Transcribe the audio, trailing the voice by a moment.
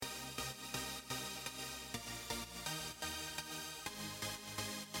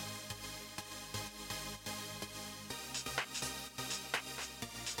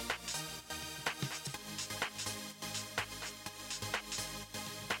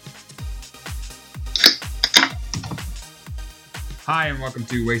Hi, and welcome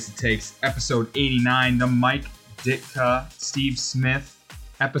to Wasted Takes, episode 89, the Mike Ditka, Steve Smith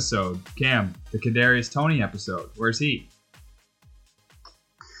episode. Cam, the Kadarius Toney episode. Where's he?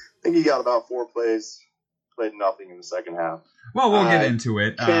 I think he got about 4 plays, played nothing in the second half. Well, we'll get into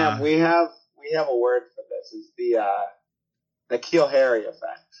it. Cam, we have a word for this. It's the N'Keal Harry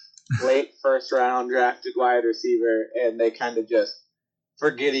effect. Late first round drafted wide receiver, and they kind of just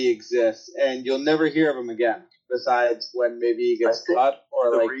forget he exists, and you'll never hear of him again. Besides when maybe he gets cut,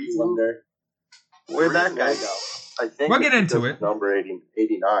 or like you wonder where'd that guy go. I think we'll get into it. Number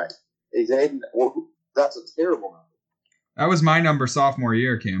 89. Well, that's a terrible number. That was my number sophomore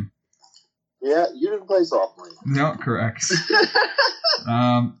year, Cam. Yeah, you didn't play sophomore year. No, correct.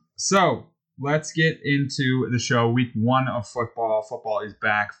 So let's get into the show. Week 1 of football. Football is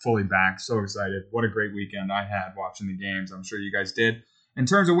back, fully back. So excited. What a great weekend I had watching the games. I'm sure you guys did. In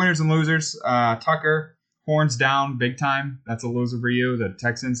terms of winners and losers, Tucker, horns down big time. That's a loser for you, the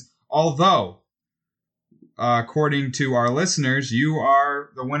Texans. Although, according to our listeners, you are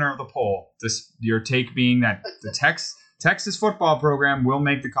the winner of the poll. Your take being that the Texas football program will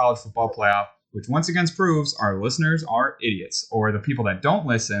make the college football playoff, which once again proves our listeners are idiots, or the people that don't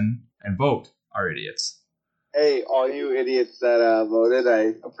listen and vote are idiots. Hey, all you idiots that voted,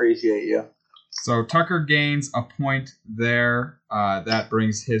 I appreciate you. So Tucker gains a point there. That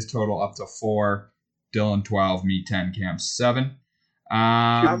brings his total up to 4. Dylan 12, me 10, Cam 7.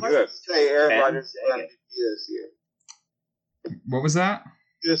 I must say Aaron Rodgers is MVP this year. What was that?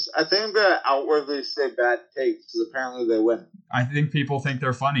 I think I'm going to outwardly say bad takes because apparently they win. I think people think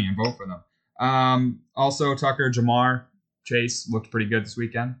they're funny and vote for them. Also, Tucker, Jamar Chase looked pretty good this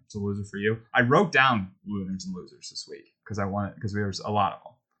weekend. It's a loser for you. I wrote down winners and losers this week because there was a lot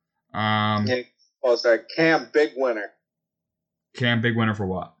of them. Cam, big winner. Cam, big winner for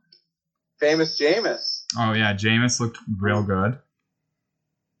what? Famous Jameis. Oh, yeah. Jameis looked real good.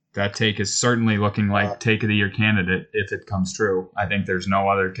 That take is certainly looking like take of the year candidate if it comes true. I think there's no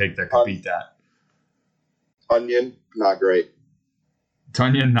other take that could beat that. Onion, not great.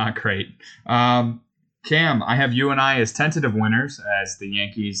 Tunyon, not great. Cam, I have you and I as tentative winners, as the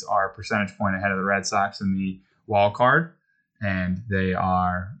Yankees are a percentage point ahead of the Red Sox in the wild card. And the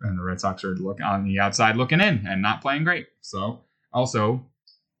Red Sox are on the outside looking in and not playing great. So, also,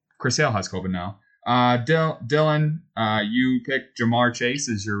 Chris Hale has COVID now. Dylan, you picked Jamar Chase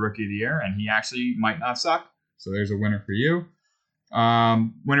as your rookie of the year, and he actually might not suck. So there's a winner for you.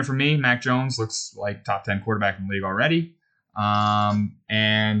 Winner for me, Mac Jones looks like top 10 quarterback in the league already.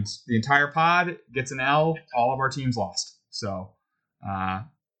 And the entire pod gets an L. All of our teams lost. So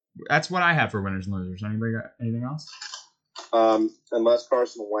that's what I have for winners and losers. Anybody got anything else? Unless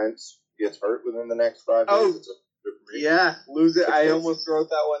Carson Wentz gets hurt within the next 5 days. Yeah, loser. I almost wrote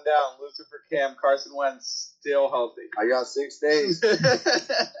that one down. Loser for Cam. Carson Wentz still healthy. I got 6 days.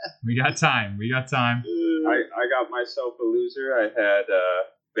 We got time. I got myself a loser. I had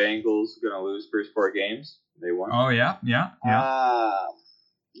Bengals going to lose first 4 games. They won. Oh, yeah. Yep,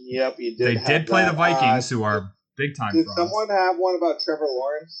 you did. They did play the Vikings, who are big time. Did someone have one about Trevor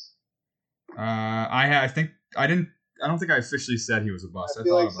Lawrence? I don't think I officially said he was a bust. I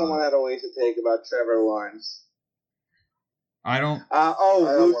feel like someone had a way to take about Trevor Lawrence. I don't.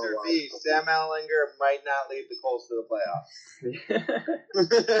 Loser B. Sam Ehlinger might not lead the Colts to the playoffs.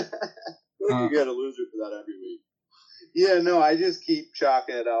 You get a loser for that every week. Yeah, no, I just keep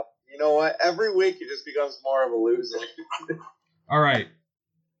chalking it up. You know what? Every week it just becomes more of a loser. All right.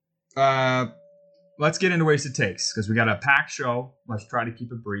 Let's get into wasted takes because we got a packed show. Let's try to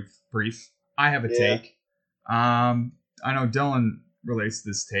keep it brief. I have a take. I know Dylan relates to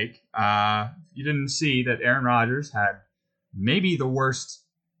this take. You didn't see that Aaron Rodgers had maybe the worst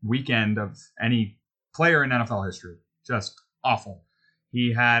weekend of any player in NFL history. Just awful.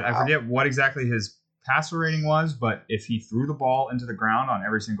 He had, I forget what exactly his passer rating was, but if he threw the ball into the ground on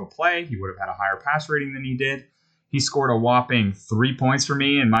every single play, he would have had a higher pass rating than he did. He scored a whopping 3 points for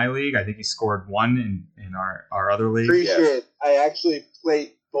me in my league. I think he scored 1 in our other league. Appreciate it. I actually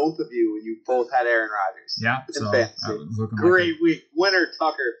played both of you, and you both had Aaron Rodgers. Yeah. In fantasy. Great week. Winner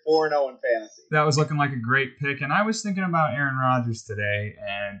Tucker, 4-0 in fantasy. That was looking like a great pick. And I was thinking about Aaron Rodgers today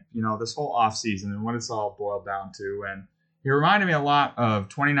and, this whole offseason and what it's all boiled down to. And he reminded me a lot of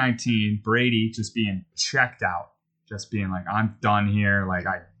 2019, Brady just being checked out. Just being like, I'm done here.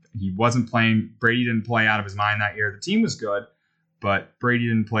 He wasn't playing. Brady didn't play out of his mind that year. The team was good, but Brady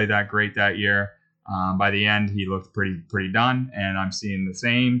didn't play that great that year. By the end, he looked pretty done, and I'm seeing the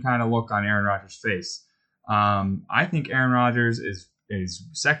same kind of look on Aaron Rodgers' face. I think Aaron Rodgers is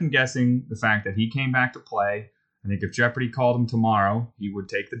second guessing the fact that he came back to play. I think if Jeopardy called him tomorrow, he would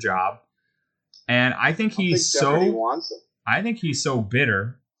take the job. And I think Jeopardy wants him. I think he's so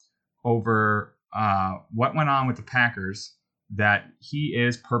bitter over what went on with the Packers that he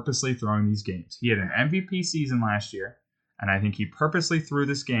is purposely throwing these games. He had an MVP season last year, and I think he purposely threw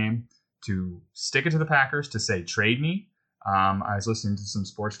this game to stick it to the Packers to say, trade me. I was listening to some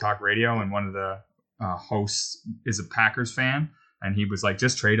sports talk radio, and one of the hosts is a Packers fan, and he was like,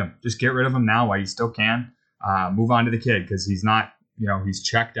 just trade him. Just get rid of him now while you still can. Move on to the kid because he's not, he's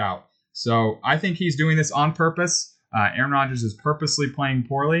checked out. So I think he's doing this on purpose. Aaron Rodgers is purposely playing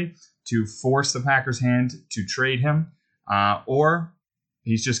poorly to force the Packers' hand to trade him, or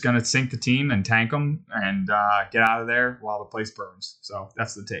he's just going to sink the team and tank them and get out of there while the place burns. So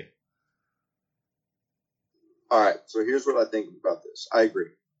that's the take. All right, so here's what I think about this. I agree.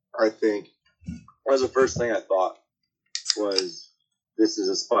 I think that was the first thing I thought was this is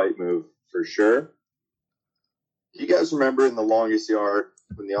a spite move for sure. Do you guys remember in The Longest Yard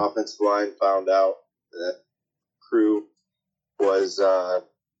when the offensive line found out that Crew was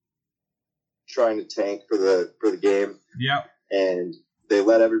trying to tank for the game? Yep. And they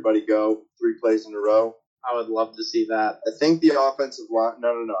let everybody go 3 plays in a row. I would love to see that. I think the offensive line. No.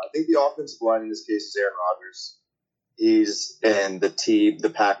 I think the offensive line in this case is Aaron Rodgers. And the team, the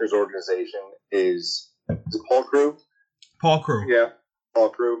Packers organization is it Paul Crew? Paul Crew. Yeah, Paul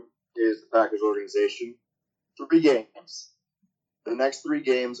Crew is the Packers organization. 3 games. The next 2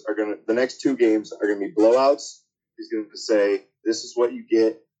 games are gonna be blowouts. He's gonna say, "This is what you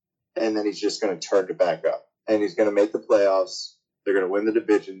get," and then he's just gonna turn it back up, and he's gonna make the playoffs. They're gonna win the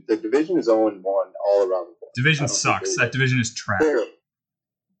division. The division is 0-1 all around the board. Division sucks. That division is trash.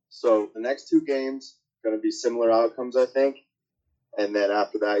 So the next 2 games going to be similar outcomes, I think. And then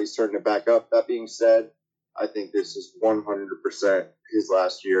after that, he's turning it back up. That being said, I think this is 100% his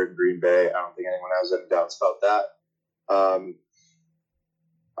last year in Green Bay. I don't think anyone has any doubts about that.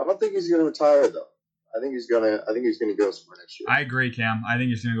 I don't think he's going to retire though. I think he's going to go somewhere next year. I agree, Cam. I think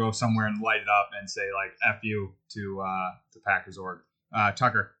he's going to go somewhere and light it up and say like "F you" to the Packers org.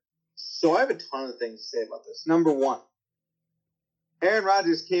 Tucker. So I have a ton of things to say about this. Number one, Aaron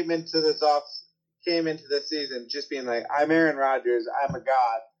Rodgers came into this season just being like, I'm Aaron Rodgers, I'm a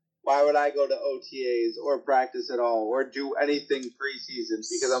god. Why would I go to OTAs or practice at all or do anything preseason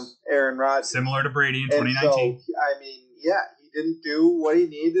because I'm Aaron Rodgers? Similar to Brady in 2019. So, he didn't do what he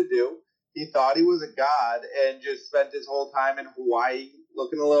needed to do. He thought he was a god and just spent his whole time in Hawaii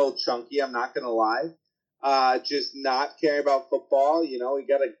looking a little chunky, I'm not going to lie. Just not caring about football. He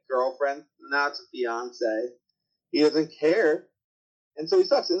got a girlfriend, now it's a fiance. He doesn't care. And so he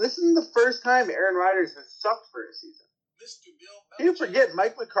sucks. And this isn't the first time Aaron Rodgers has sucked for a season. You forget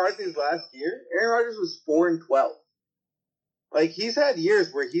Mike McCarthy's last year, Aaron Rodgers was 4-12. Like, he's had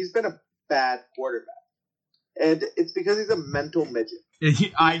years where he's been a bad quarterback. And it's because he's a mental midget.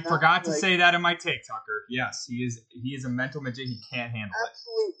 I forgot to say that in my take, Tucker. Yes, he is a mental midget. He can't handle it.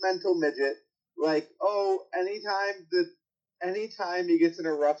 Absolute mental midget. Like, anytime he gets in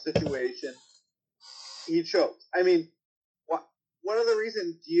a rough situation, he chokes. I mean, what other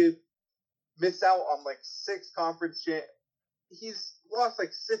reason do you miss out on like 6 conference He's lost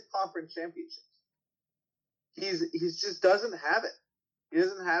like 6 conference championships. He's just doesn't have it. He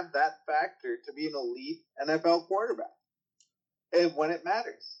doesn't have that factor to be an elite NFL quarterback. And when it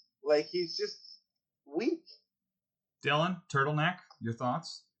matters, like, he's just weak. Dylan, turtleneck, your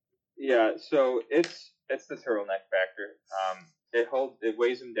thoughts? Yeah, so it's the turtleneck factor. It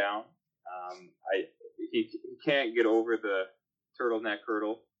weighs him down. He can't get over the turtleneck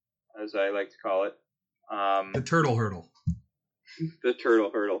hurdle, as I like to call it. The turtle hurdle. The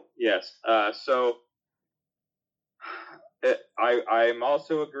turtle hurdle, yes. So I'm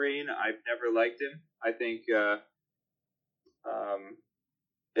also agreeing. I've never liked him. I think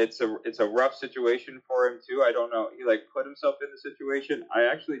it's a rough situation for him too. I don't know. He put himself in the situation. I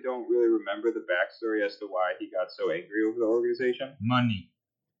actually don't really remember the backstory as to why he got so angry over the organization. Money.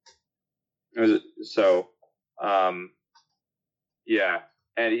 So, yeah,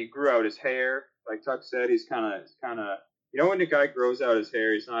 and he grew out his hair. Like Tuck said, he's kind of. When the guy grows out his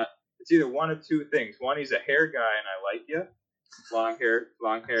hair, it's either one of 2 things. One, he's a hair guy, and I like you. Long hair.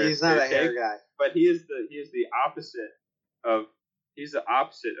 He's not a hair guy, but he is the opposite of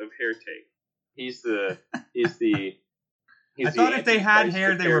hair take. He's the. I thought if they had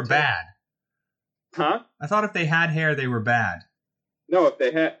hair, they were bad. Huh? I thought if they had hair, they were bad. No, if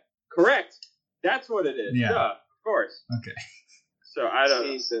they had. Correct. That's what it is. Yeah. Duh, of course. Okay. So I don't.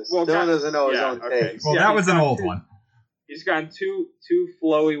 Jesus. Well, Dylan doesn't know his own takes. Well, that was an old one. He's gotten too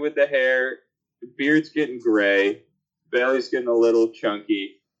flowy with the hair. The beard's getting gray. Belly's getting a little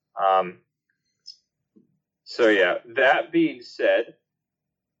chunky. So yeah. That being said,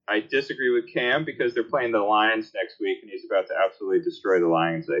 I disagree with Cam because they're playing the Lions next week, and he's about to absolutely destroy the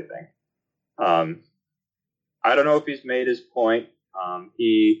Lions, I think. I don't know if he's made his point.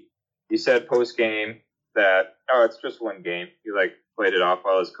 He said post-game that, it's just one game. He, played it off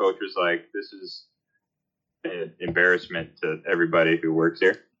while his coach was like, this is an embarrassment to everybody who works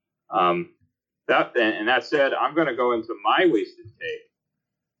here. That said, I'm going to go into my wasted take.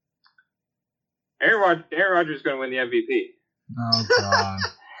 Aaron Rodgers is going to win the MVP. Oh, God.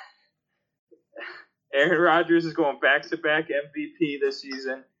 Aaron Rodgers is going back-to-back MVP this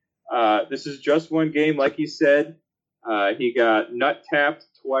season. This is just one game, like he said. He got nut-tapped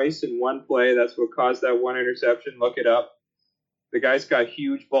twice in one play. That's what caused that one interception. Look it up. The guy's got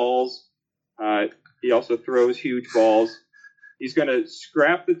huge balls. He also throws huge balls. He's going to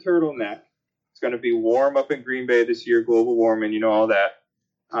scrap the turtleneck. It's going to be warm up in Green Bay this year, global warming, all that.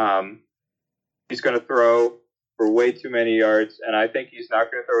 He's going to throw for way too many yards, and I think he's not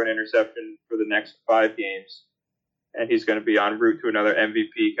going to throw an interception for the next 5 games. And he's going to be en route to another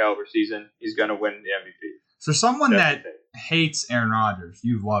MVP caliber season. He's going to win the MVP. For someone that hates Aaron Rodgers,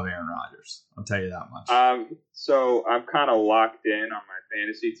 you love Aaron Rodgers. I'll tell you that much. So I'm kind of locked in on my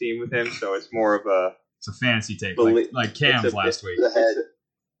fantasy team with him. So it's more of a. It's a fantasy take, like Cam's last week.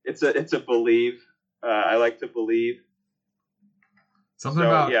 It's a believe. I like to believe.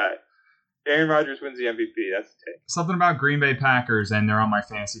 Aaron Rodgers wins the MVP. That's the take. Something about Green Bay Packers, and they're on my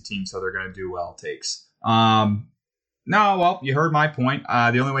fantasy team, so they're going to do well. Takes. No, well, you heard my point.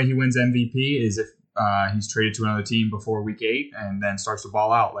 The only way he wins MVP is if he's traded to another team before Week 8 and then starts to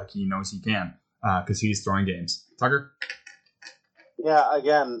ball out like he knows he can because he's throwing games. Tucker? Yeah,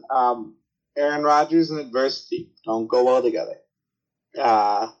 again, Aaron Rodgers and adversity don't go well together.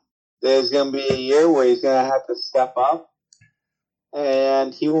 There's going to be a year where he's going to have to step up,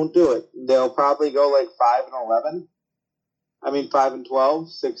 and he won't do it. They'll probably go 5-11. 5-12,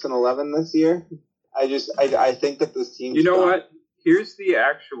 6-11 this year. I think that this team. You know what? Here's the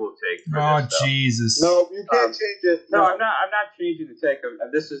actual take. For this, Jesus! No, you can't change it. No, I'm not changing the take.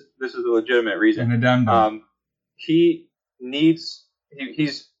 This is a legitimate reason.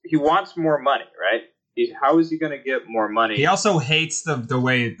 He wants more money, right? How is he going to get more money? He also hates the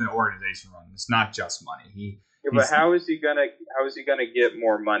way the organization runs. It's not just money. But how is he gonna get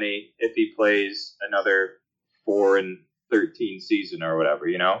more money if he plays another 4-13 season or whatever?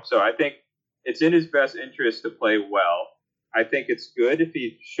 So I think it's in his best interest to play well. I think it's good if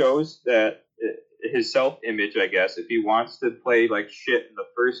he shows that his self-image, I guess, if he wants to play like shit in the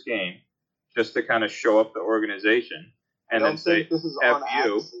first game just to kind of show up the organization and then say, this is F on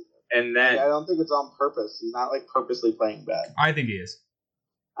you. accident. And then I don't think it's on purpose. He's not purposely playing bad. I think he is.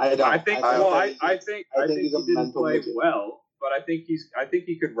 I don't. I think he didn't play midget. well, but I think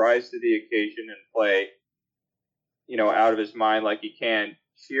he could rise to the occasion and play, out of his mind like he can.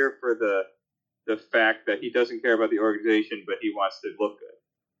 Cheer for the fact that he doesn't care about the organization, but he wants to look good.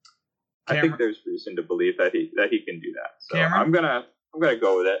 I think there's reason to believe that he can do that. So Cameron? I'm gonna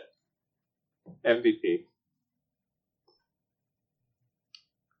go with it. MVP.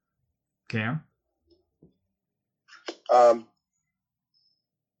 Cam?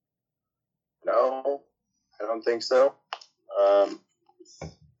 No, I don't think so.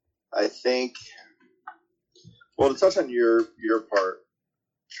 I think, to touch on your part,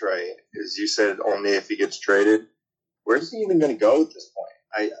 Trey, is you said only if he gets traded. Where's he even going to go at this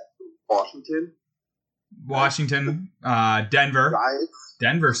point? Washington, Denver. Giants.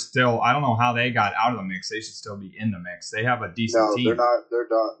 Denver still, I don't know how they got out of the mix. They should still be in the mix. They have a decent team. They're not. They're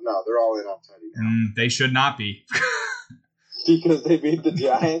done. No, they're all in on Teddy now. They should not be. Because they beat the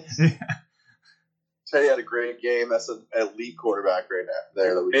Giants? Teddy had a great game. That's an elite quarterback right now.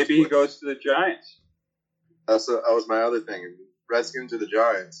 There, maybe he goes to the Giants. That was my other thing. Redskins or the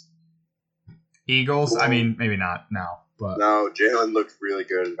Giants. Eagles? Well, maybe not now. But no, Jalen looked really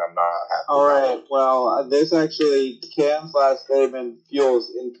good, and I'm not happy. All right. Well, this actually, Cam's last statement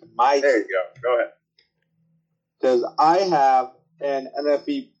fuels into my. There you go. Go ahead. Because I have an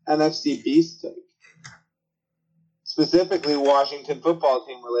NFC Beast take. Specifically, Washington football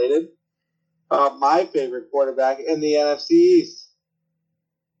team related. My favorite quarterback in the NFC East,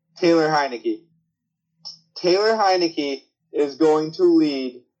 Taylor Heineke. Taylor Heineke is going to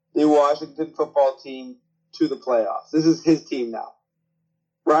lead the Washington football team to the playoffs. This is his team now.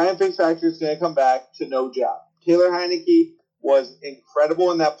 Ryan Fitzpatrick is going to come back to no job. Taylor Heineke was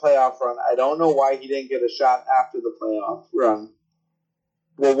incredible in that playoff run. I don't know why he didn't get a shot after the playoff run.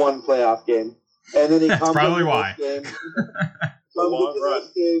 Well, one playoff game. And then he comes probably into why. This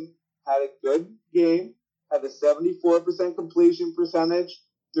game, had a good game, had a 74% completion percentage,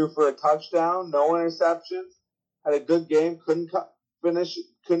 threw for a touchdown, no interceptions, had a good game, couldn't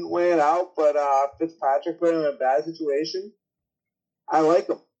couldn't weigh it out, but Fitzpatrick put him in a bad situation. I like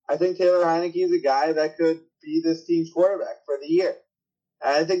him. I think Taylor Heineke is a guy that could be this team's quarterback for the year.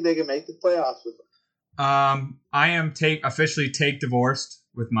 And I think they can make the playoffs with him. I am officially divorced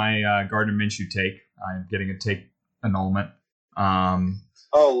with my Gardner Minshew take. I'm getting a take annulment.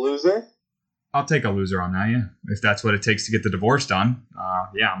 Loser? I'll take a loser on that, yeah. If that's what it takes to get the divorce done,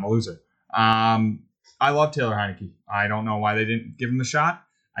 yeah, I'm a loser. I love Taylor Heineke. I don't know why they didn't give him the shot.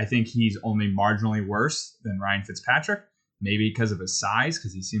 I think he's only marginally worse than Ryan Fitzpatrick. Maybe because of his size,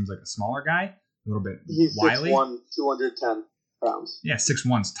 because he seems like a smaller guy, a little bit wily. He's 6'1", 210 pounds. Yeah,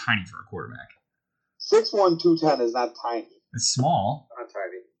 6'1's tiny for a quarterback. 6'1", 210 is not tiny. It's small. Not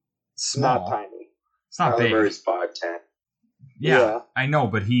tiny. It's small. Not tiny. It's not big. Murray's 5'10". Yeah, I know,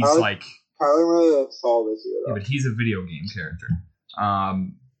 but he's like... Kyler Murray looks tall this year, though. Yeah, but he's a video game character.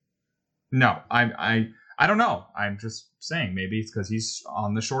 No, I don't know. I'm just saying maybe it's because he's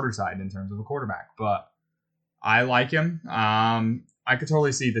on the shorter side in terms of a quarterback, but I like him. I could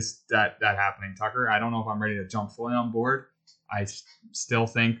totally see that happening, Tucker. I don't know if I'm ready to jump fully on board. I still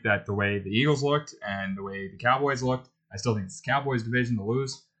think that the way the Eagles looked and the way the Cowboys looked, I still think it's the Cowboys' division to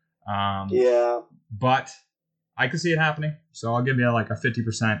lose. Yeah. But I could see it happening, so I'll give you like a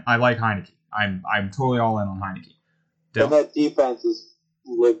 50%. I like Heineke. I'm totally all in on Heineke. Dell? And that defense is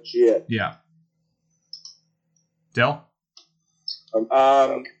legit. Yeah. Dell?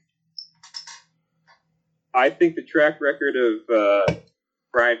 I think the track record of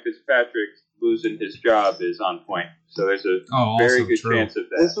Brian Fitzpatrick losing his job is on point. So there's a very good chance of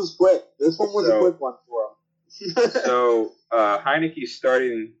that. This was quick. This one was a quick one for him. So Heineke's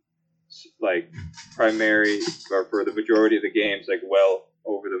starting like primary or for the majority of the games, like well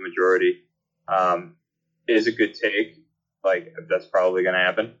over the majority, is a good take. Like that's probably going to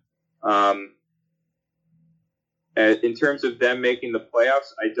happen. In terms of them making the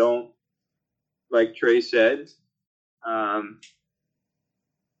playoffs, I don't, like Trey said,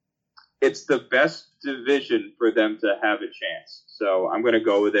 it's the best division for them to have a chance. So I'm going to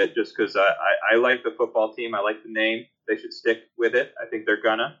go with it just because I like the football team. I like the name. They should stick with it. I think they're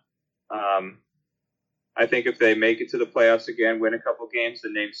gonna. I think if they make it to the playoffs again, win a couple games, the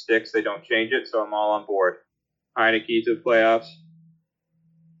name sticks. They don't change it, so I'm all on board. Heineke to the playoffs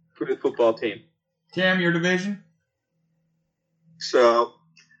for the football team. Cam, your division? So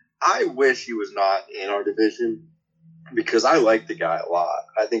I wish he was not in our division because I like the guy a lot.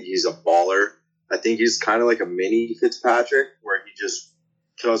 I think he's a baller. I think he's kind of like a mini Fitzpatrick where he just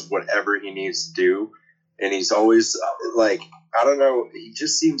does whatever he needs to do. And he's always like, I don't know, he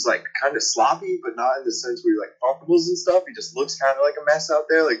just seems like kind of sloppy, but not in the sense where he like fumbles and stuff. He just looks kind of like a mess out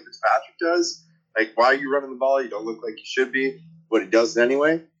there like Fitzpatrick does. Like, why are you running the ball? You don't look like you should be, but he does it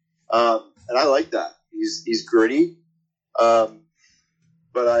anyway. And I like that. He's gritty.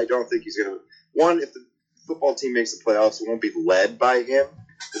 But I don't think he's going to. One, if the football team makes the playoffs, it won't be led by him.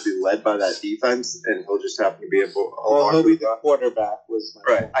 It'll be led by that defense, and he'll just happen to be he'll be the quarterback. Was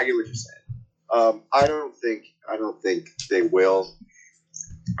my right. I get what you're saying. I don't think they will.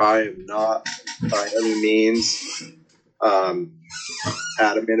 I am not by any means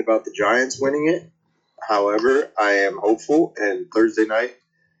adamant about the Giants winning it. However, I am hopeful, and Thursday night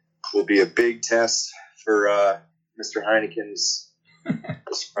will be a big test for Mr. Heineken's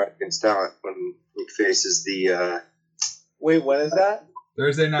talent when he faces the. Wait, when is that?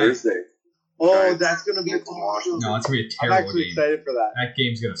 Thursday night. Thursday. Oh, Giants that's going to be awesome. No, it's going to be a terrible I'm actually game. excited for that. That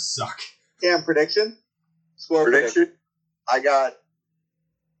game's going to suck. Cam, prediction? Score prediction? I got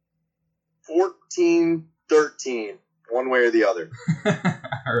 14-13, one way or the other.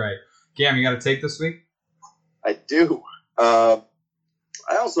 All right. Cam, you got a take this week? I do. I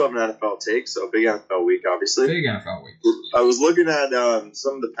also have an NFL take, so big NFL week, obviously. Big NFL week. I was looking at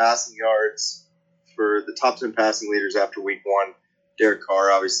some of the passing yards for the top 10 passing leaders after week one. Derek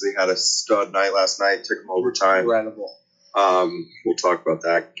Carr obviously had a stud night last night, took him overtime. Incredible. We'll talk about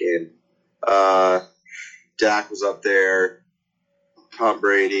that game. Dak was up there. Tom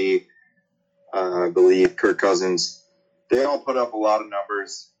Brady, I believe, Kirk Cousins. They all put up a lot of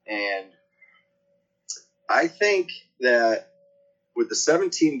numbers, and I think that with the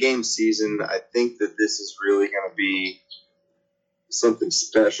 17-game season, I think that this is really going to be something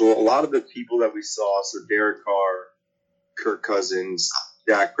special. A lot of the people that we saw, so Derek Carr, Kirk Cousins,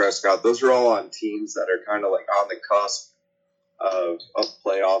 Dak Prescott, those are all on teams that are kind of like on the cusp of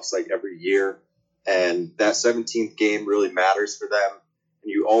playoffs like every year. And that 17th game really matters for them.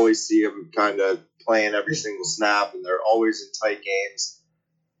 And you always see them kind of playing every single snap, and they're always in tight games.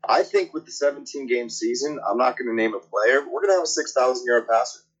 I think with the 17-game season, I'm not going to name a player, but we're going to have a 6,000-yard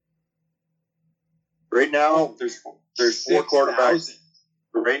passer. Right now, there's 4 quarterbacks. 6,000.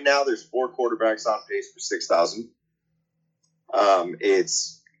 Right now, there's 4 quarterbacks on pace for 6,000.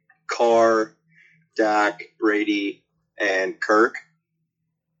 It's Carr, Dak, Brady, and Kirk.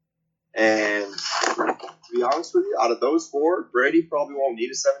 And to be honest with you, out of those 4, Brady probably won't need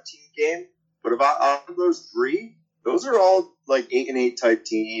a 17th game. But out of those 3, those are all like 8-8 type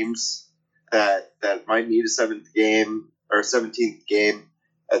teams that might need a 7th game or a 17th game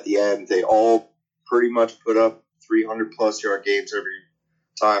at the end. They all pretty much put up 300 plus yard games every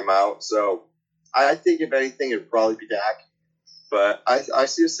time out. So I think if anything, it'd probably be Dak. But I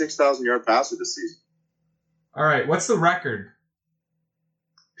see a 6,000 yard passer this season. All right, what's the record?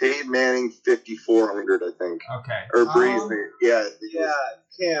 Peyton Manning 5,400, I think. Okay. Or Breeze, yeah. Yeah,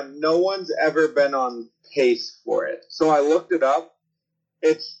 Cam, no one's ever been on pace for it. So I looked it up.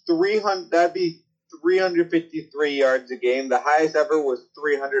 It's 300. That'd be 353 yards a game. The highest ever was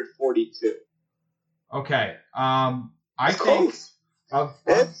 342. Okay. I It's think close.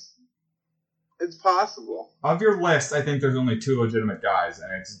 It's possible. of your list, I think there's only 2 legitimate guys,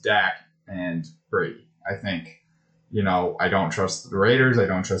 and it's Dak and Brady. I think, I don't trust the Raiders. I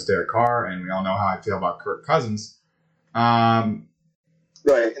don't trust Derek Carr, and we all know how I feel about Kirk Cousins.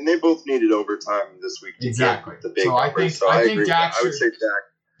 Right, and they both needed overtime this week to Exactly. get the big So I numbers. think- I think agree. Dak I would say should- Dak.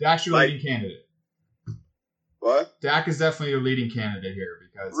 Dak's your leading candidate. What? Dak is definitely your leading candidate here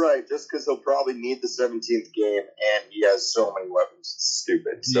because Right, just because he'll probably need the 17th game, and he has so many weapons. It's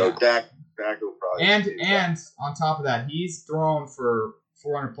stupid. So Yeah. Dak will probably and need that. and on top of that, he's thrown for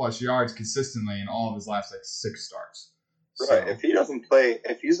 400 plus yards consistently in all of his last 6 starts. So, Right, if he doesn't play,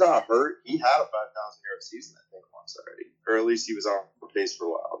 if he's not hurt, he had a 5,000 yard season, I think, once already, or at least he was on pace for a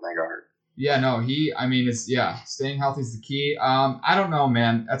while, and then got hurt. yeah, no, staying healthy is the key. I don't know,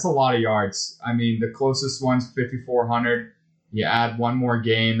 man. That's a lot of yards. I mean, the closest one's 5,400. You add one more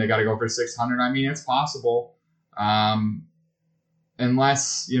game, they got to go for 600. I mean, it's possible.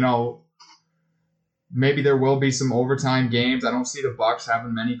 Unless, maybe there will be some overtime games. I don't see the Bucs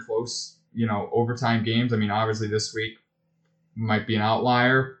having many close, overtime games. I mean, obviously this week might be an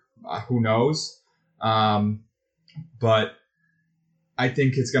outlier. Who knows? But I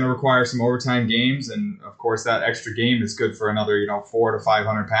think it's going to require some overtime games, and of course that extra game is good for another, 400 to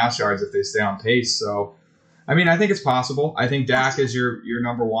 500 pass yards if they stay on pace. So, I mean, I think it's possible. I think Dak is your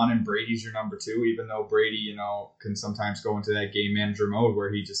number 1 and Brady's your number 2, even though Brady, can sometimes go into that game manager mode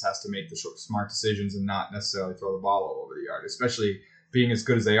where he just has to make the smart decisions and not necessarily throw the ball all over the yard, especially being as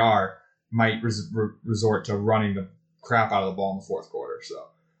good as they are, might resort to running the crap out of the ball in the fourth quarter. So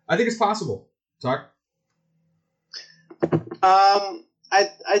I think it's possible. Talk.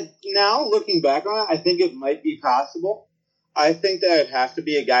 I now looking back on it, I think it might be possible. I think that it'd have to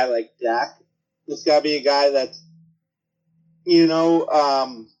be a guy like Dak. It's got to be a guy that's,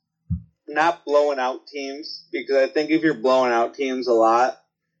 not blowing out teams, because I think if you're blowing out teams a lot,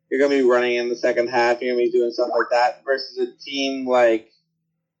 you're going to be running in the second half. You're going to be doing stuff like that versus a team like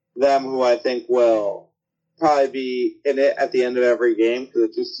them, who I think will probably be in it at the end of every game, because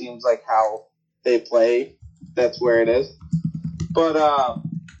it just seems like how they play. That's where it is. But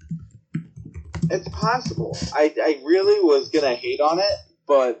it's possible. I really was going to hate on it,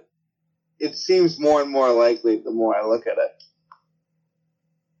 but it seems more and more likely the more I look at it.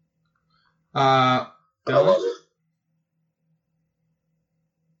 I love it.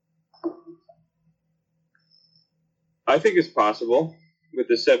 I think it's possible with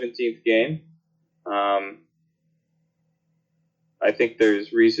the 17th game. I think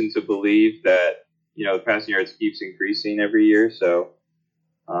there's reason to believe that, the passing yards keeps increasing every year. So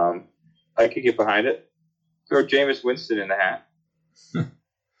I could get behind it. Throw Jameis Winston in the hat.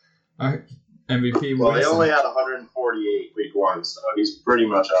 MVP. Well, they Winston. only had 148 week 1, so he's pretty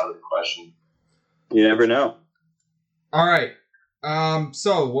much out of the question. You never know. All right.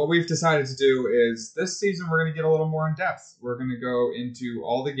 So what we've decided to do is this season we're going to get a little more in depth. We're going to go into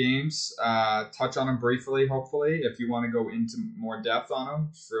all the games, touch on them briefly, hopefully. If you want to go into more depth on them,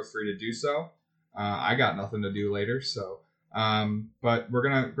 feel free to do so. I got nothing to do later, so. But we're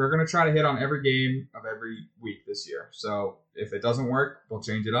gonna try to hit on every game of every week this year. So if it doesn't work, we'll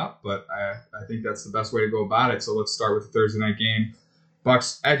change it up. But I think that's the best way to go about it. So let's start with the Thursday night game.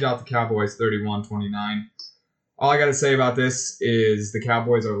 Bucs edge out the Cowboys 31-29. All I got to say about this is the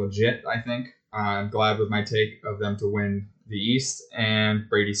Cowboys are legit, I think. I'm glad with my take of them to win the East, and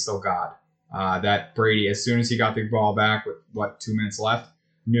Brady's still God. That Brady, as soon as he got the ball back with 2 minutes left,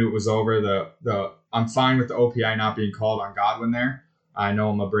 knew it was over. I'm fine with the OPI not being called on Godwin there. I know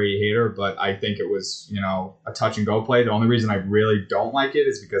I'm a Brady hater, but I think it was, a touch and go play. The only reason I really don't like it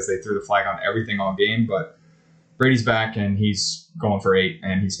is because they threw the flag on everything all game, but Brady's back and he's going for 8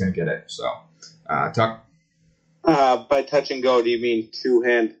 and he's going to get it. So Tuck. By touch and go, do you mean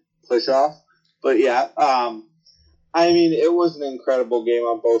two-hand push-off? But yeah, I mean, it was an incredible game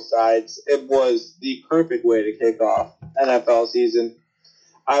on both sides. It was the perfect way to kick off NFL season.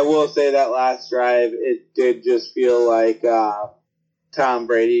 I will say that last drive, it did just feel like Tom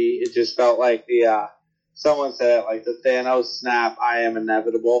Brady. It just felt like someone said it, like the Thanos snap, I am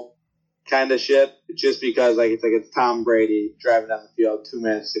inevitable kind of shit. Just because it's Tom Brady driving down the field 2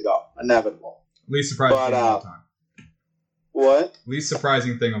 minutes to go. Inevitable. Least surprising thing of all time. What? Least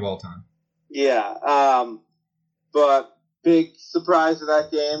surprising thing of all time. Yeah. But big surprise of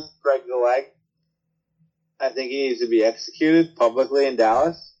that game, Greg the Leg. I think he needs to be executed publicly in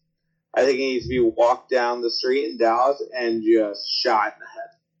Dallas. I think he needs to be walked down the street in Dallas and just shot in the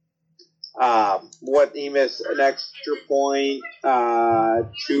head. What he missed an extra point,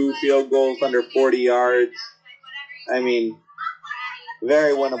 2 field goals under 40 yards. I mean,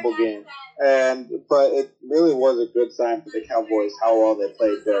 very winnable game. But it really was a good sign for the Cowboys how well they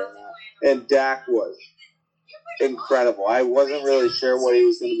played during that. And Dak was incredible. I wasn't really sure what he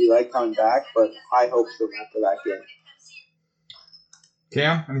was going to be like coming back, but high hopes for him after that game.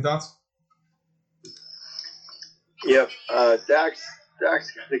 Cam, any thoughts? Yep. Dak's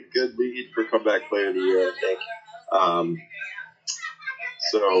got a good lead for comeback player of the year, I think.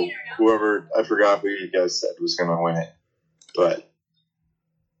 So whoever, I forgot who you guys said was going to win it, but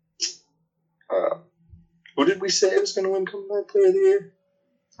who did we say was going to win comeback player of the year?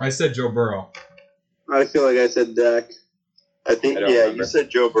 I said Joe Burrow. I feel like I said Dak. I think, you said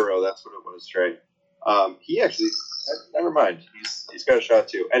Joe Burrow. That's what it was, Trey. He actually, never mind. He's got a shot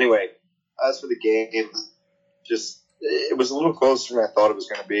too. Anyway, as for the game, it was a little closer than I thought it was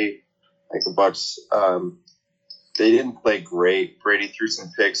going to be. Like the Bucs, they didn't play great. Brady threw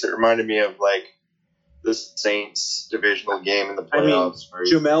some picks. It reminded me of like the Saints divisional game in the playoffs. I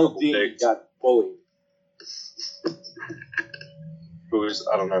mean, Jamel Dean got bullied.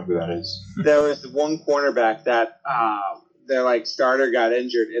 I don't know who that is. There was one cornerback that their starter got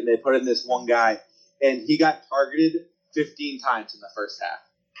injured, and they put in this one guy, and he got targeted 15 times in the first half.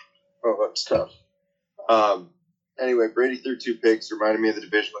 Oh, that's tough. Anyway, Brady threw 2 picks. Reminded me of the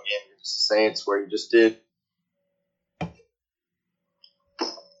divisional game against the Saints, where he just did.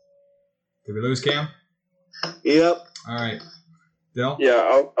 Did we lose Cam? Yep. All right, Dill.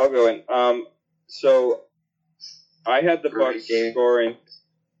 Yeah, I'll go in. So I had the Bucs scoring.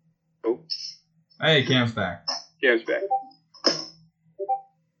 Oh, Hey, Cam's back. Cam's back.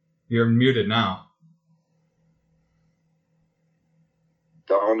 You're muted now.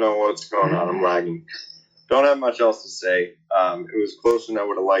 Don't know what's going on. I'm lagging. Don't have much else to say. It was closer than I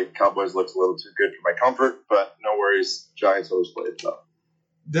would have liked. Cowboys looked a little too good for my comfort, but no worries. Giants always play it tough.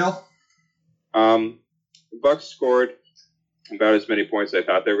 Dill? Bucs scored about as many points as I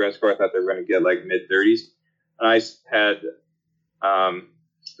thought they were going to score. I thought they were going to get mid-30s. I had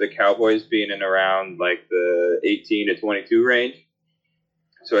the Cowboys being in around the 18 to 22 range.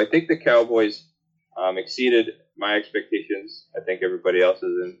 So I think the Cowboys exceeded my expectations. I think everybody else is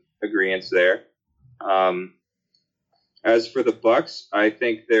in agreement there. As for the Bucs, I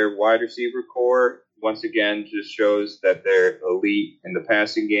think their wide receiver core once again just shows that they're elite in the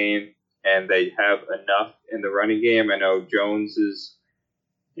passing game, and they have enough in the running game. I know Jones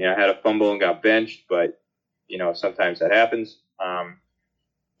had a fumble and got benched, but sometimes that happens.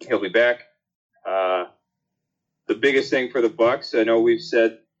 He'll be back. The biggest thing for the Bucs, I know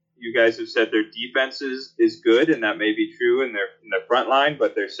you guys have said their defense is good, and that may be true in their front line,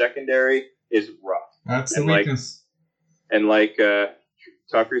 but their secondary is rough. That's the weakness. Like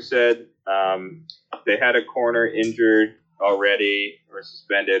Tucker said, they had a corner injured already or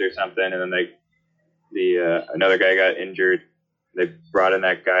suspended or something, and then another guy got injured. They brought in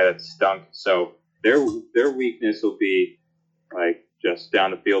that guy that stunk. So their weakness will be just down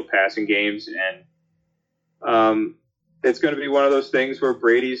the field passing games, and it's going to be one of those things where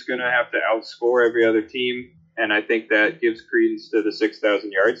Brady's going to have to outscore every other team, and I think that gives credence to the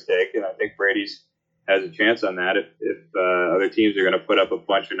 6,000 yards take, and I think Brady's has a chance on that if other teams are going to put up a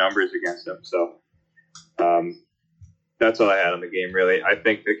bunch of numbers against him. So that's all I had on the game, really. I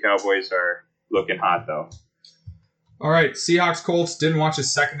think the Cowboys are looking hot, though. All right, Seahawks-Colts. Didn't watch a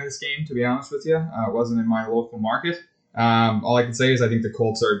second of this game, to be honest with you. It wasn't in my local market. All I can say is I think the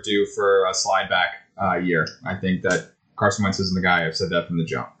Colts are due for a slide back year. I think that Carson Wentz isn't the guy. I've said that from the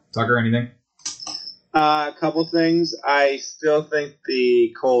jump. Tucker, anything? A couple things. I still think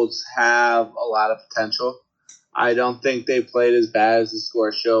the Colts have a lot of potential. I don't think they played as bad as the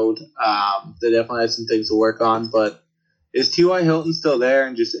score showed. They definitely had some things to work on, but is T.Y. Hilton still there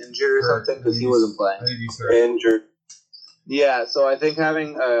and just injured or something? Because he wasn't playing. I think he's hurt. Injured. Yeah, so I think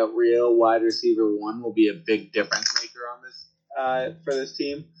having a real wide receiver one will be a big difference maker on this for this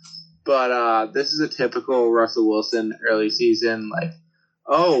team. But this is a typical Russell Wilson early season. Like,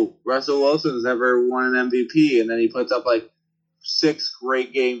 oh, Russell Wilson's never won an MVP, and then he puts up like 6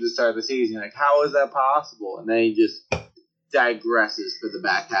 great games to start the season. Like, how is that possible? And then he just digresses for the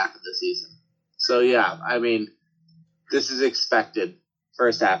back half of the season. So yeah, I mean, this is expected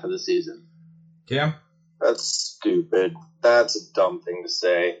first half of the season. Cam? That's stupid. That's a dumb thing to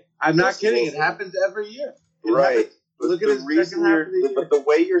say. I'm not Russell kidding. Wilson- It happens every year. It Right. happens. But Look at the his reason second half of the you're, year. but the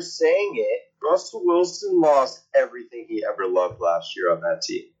way you're saying it, Russell Wilson lost everything he ever loved last year on that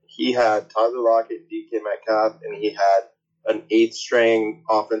team. He had Tyler Lockett, DK Metcalf, and he had an 8th string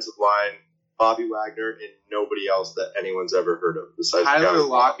offensive line, Bobby Wagner, and nobody else that anyone's ever heard of besides Tyler Gavin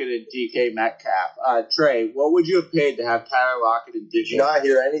Lockett and DK Metcalf. Trey, what would you have paid to have Tyler Lockett and DK? Did you not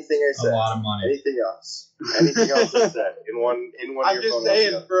hear anything I A said? lot of money. Anything else? Anything else I said in one I'm of your just phone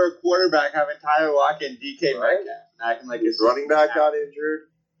saying, notes? for a quarterback, having Tyler Lockett and DK Right. Metcalf and acting like His running back got injured.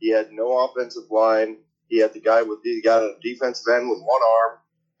 He had no offensive line. He had the guy on a defensive end with one arm.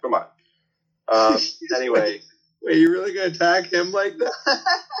 Come on. Anyway, Wait, you really gonna attack him like that?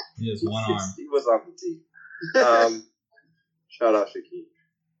 He has one arm. he was on the team. Shout out Shaquille.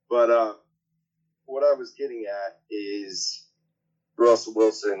 But what I was getting at is Russell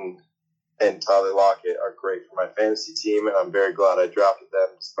Wilson and Tyler Lockett are great for my fantasy team, and I'm very glad I drafted them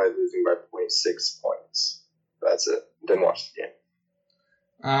despite losing by 0.6 points. That's it. Didn't watch the game.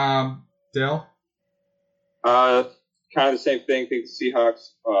 Dale? Kind of the same thing. I think the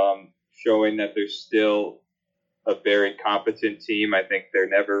Seahawks showing that they're still a very competent team. I think they're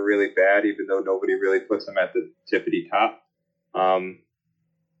never really bad, even though nobody really puts them at the tippity top.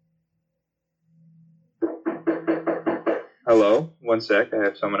 Hello, 1 sec. I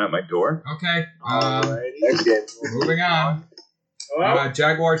have someone at my door. Okay. Next game. Moving on.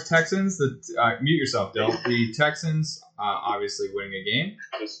 Jaguars, Texans. Mute yourself, Dale. The Texans obviously winning a game.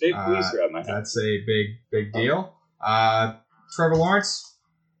 The state police are at my house. That's a big deal. Trevor Lawrence,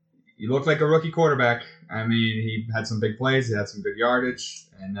 he looked like a rookie quarterback. I mean, he had some big plays, he had some good yardage,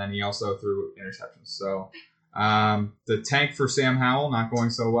 and then he also threw interceptions. So the tank for Sam Howell not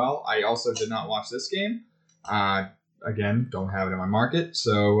going so well. I also did not watch this game. Again, don't have it in my market.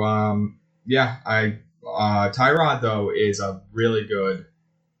 So Tyrod though is a really good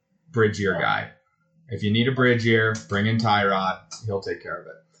bridge year guy. If you need a bridge year, bring in Tyrod. He'll take care of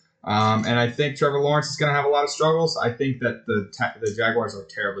it. And I think Trevor Lawrence is going to have a lot of struggles. I think that the Jaguars are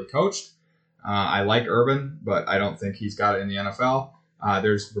terribly coached. I like Urban, but I don't think he's got it in the NFL.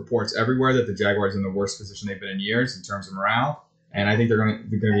 There's reports everywhere that the Jaguars are in the worst position they've been in years in terms of morale, and I think they're going to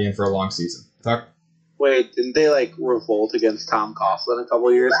be in for a long season. Tuck? Wait, didn't they revolt against Tom Coughlin a couple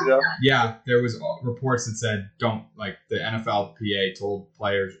of years ago? Yeah, there was reports that said the NFLPA told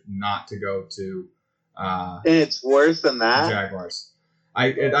players not to go to And it's worse than the that. Jaguars.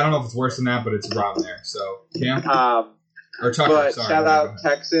 I don't know if it's worse than that, but it's around there. So Cam or Tucker, But sorry. shout out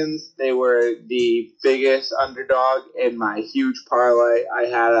Texans. They were the biggest underdog in my huge parlay. I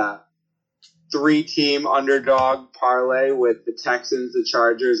had a 3-team underdog parlay with the Texans, the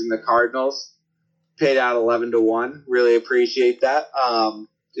Chargers, and the Cardinals. Paid out 11-1. Really appreciate that.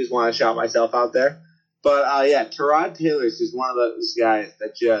 Just want to shout myself out there. But Tyrod Taylor's just one of those guys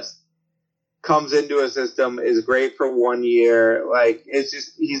that just comes into a system, is great for 1 year.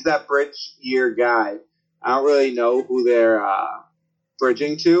 He's that bridge year guy. I don't really know who they're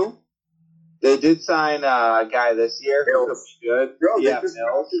bridging to. They did sign a guy this year who was good.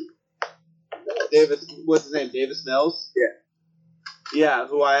 Mills. What's his name? Davis Mills? Yeah. Yeah,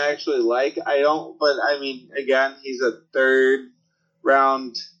 who I actually like. Again, he's a 3rd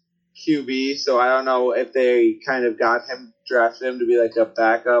round QB, so I don't know if they kind of drafted him to be like a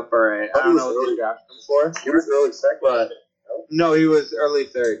backup or I don't know what they drafted him for. He was early second. But no, he was early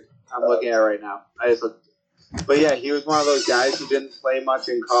 3rd. I'm looking at it right now. But yeah, he was one of those guys who didn't play much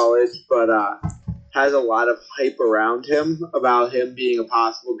in college, but has a lot of hype around him about him being a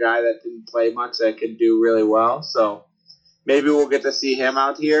possible guy that didn't play much that could do really well. So maybe we'll get to see him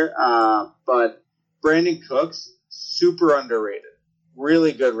out here. But Brandon Cooks, super underrated.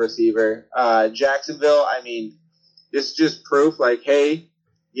 Really good receiver. Jacksonville, this is just proof, hey,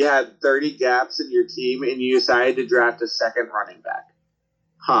 you had 30 gaps in your team and you decided to draft a 2nd running back.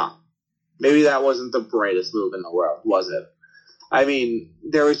 Huh. Maybe that wasn't the brightest move in the world, was it?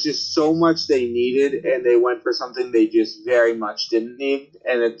 There was just so much they needed, and they went for something they just very much didn't need,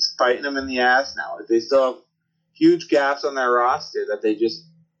 and it's biting them in the ass now. They still have huge gaps on their roster that they just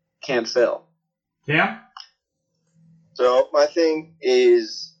can't fill. Cam? So my thing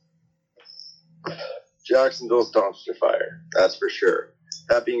is Jacksonville's dumpster fire. That's for sure.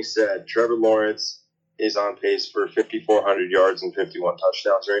 That being said, Trevor Lawrence is on pace for 5,400 yards and 51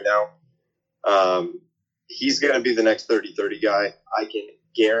 touchdowns right now. He's going to be the next 30-30 guy. I can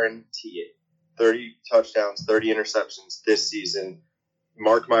guarantee it. 30 touchdowns, 30 interceptions this season.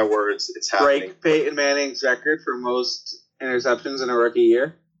 Mark my words, it's happening. Break Peyton Manning's record for most interceptions in a rookie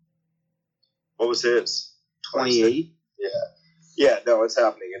year. What was his? 28. Yeah, no, it's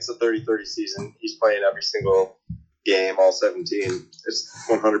happening. It's a 30-30 season. He's playing every single game, all 17. It's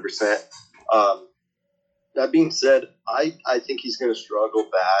 100%. That being said, I think he's going to struggle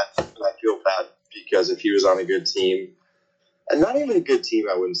bad, and I feel bad because if he was on a good team, and not even a good team,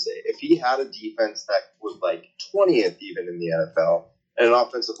 I wouldn't say. If he had a defense that was like 20th even in the NFL, and an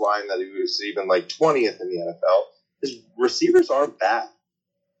offensive line that he was even like 20th in the NFL, his receivers aren't bad.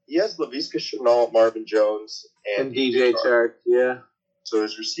 He has Laviska Shenault, Marvin Jones, and DJ Chark. Yeah. So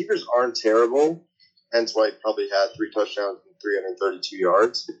his receivers aren't terrible, hence why he probably had 3 touchdowns and 332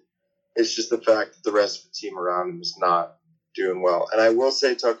 yards. It's just the fact that the rest of the team around him is not doing well. And I will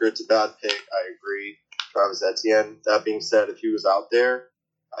say, Tucker, it's a bad pick. I agree. Travis Etienne. That being said, if he was out there,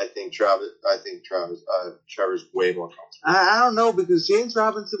 I think Trevor's way more comfortable. I don't know, because James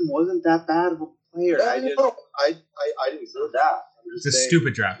Robinson wasn't that bad of a player. I didn't say that. It's a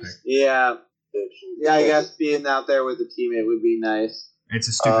stupid draft pick. Yeah. Yeah, I guess being out there with a teammate would be nice. It's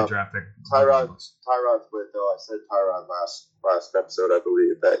a stupid draft pick. Tyrod's with, though. I said Tyrod last episode, I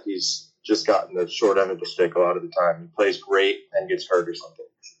believe, that he's just gotten the short end of the stick a lot of the time. He plays great and gets hurt or something.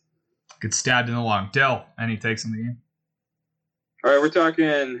 Gets stabbed in the lung. Dell, any takes on the game? All right, we're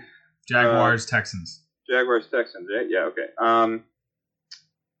talking Jaguars, Texans. Jaguars, Texans, right? Yeah, okay.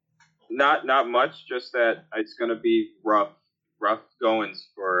 Not much, just that it's going to be rough goings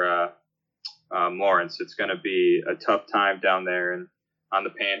for Lawrence. It's going to be a tough time down there and on the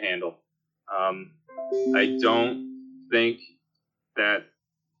Panhandle. I don't think that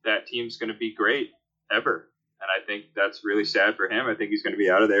team's going to be great ever, and I think that's really sad for him. I think he's going to be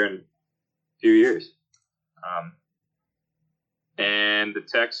out of there in a few years. And the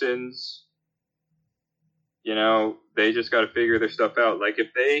Texans, they just got to figure their stuff out. Like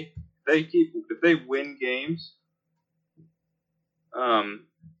if they win games,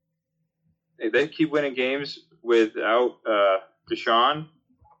 if they keep winning games without Deshaun,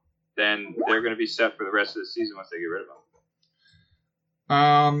 then they're going to be set for the rest of the season once they get rid of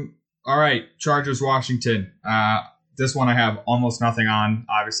him. All right, Chargers, Washington. This one I have almost nothing on.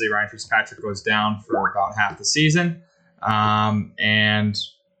 Obviously, Ryan Fitzpatrick goes down for about half the season. And,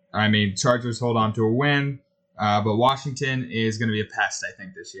 I mean, Chargers hold on to a win. But Washington is going to be a pest, I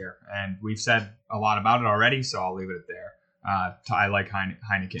think, this year. And we've said a lot about it already, so I'll leave it there. I like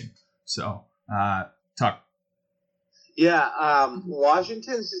Heineken. So, Tuck. Yeah,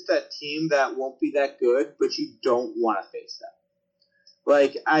 Washington's just that team that won't be that good, but you don't want to face them.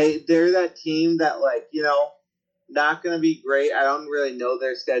 They're that team that, not going to be great. I don't really know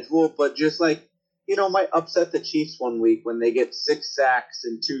their schedule, but just might upset the Chiefs one week when they get 6 sacks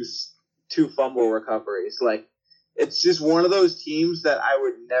and two fumble recoveries. It's just one of those teams that I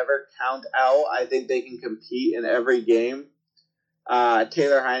would never count out. I think they can compete in every game.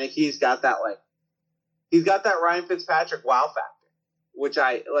 Taylor Heineke's got that he's got that Ryan Fitzpatrick wow factor, which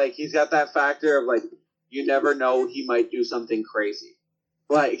I like. He's got that factor of you never know, he might do something crazy.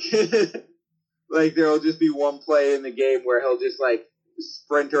 There'll just be one play in the game where he'll just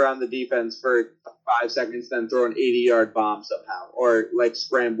sprint around the defense for 5 seconds, then throw an 80-yard bomb somehow, or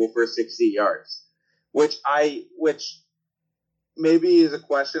scramble for 60 yards, which maybe is a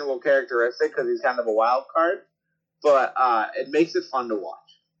questionable characteristic because he's kind of a wild card, but it makes it fun to watch.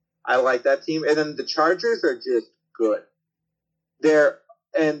 I like that team, and then the Chargers are just good. Their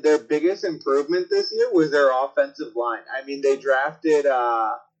biggest improvement this year was their offensive line. I mean, they drafted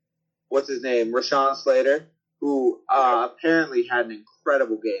what's his name, Rashawn Slater, who apparently had an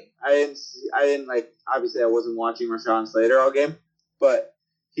incredible game. I didn't obviously I wasn't watching Rashawn Slater all game, but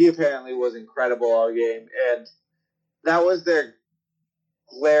he apparently was incredible all game, and that was their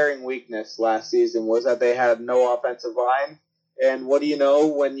glaring weakness last season, was that they had no offensive line. And what do you know,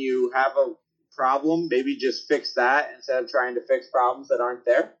 when you have a problem, maybe just fix that instead of trying to fix problems that aren't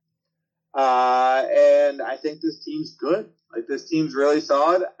there. And I think this team's good. This team's really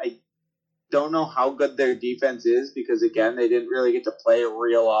solid. I don't know how good their defense is because, again, they didn't really get to play a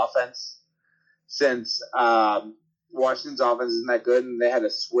real offense since Washington's offense isn't that good, and they had to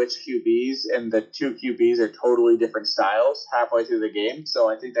switch QBs, and the 2 QBs are totally different styles halfway through the game, so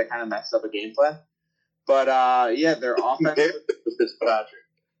I think that kind of messed up a game plan. But, their offense... Fitzpatrick.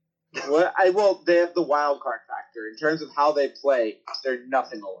 They have the wild card factor. In terms of how they play, they're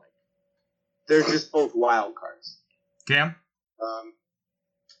nothing alike. they're just both wild cards. Cam?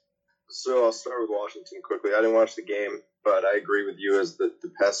 So I'll start with Washington quickly. I didn't watch the game, but I agree with you as the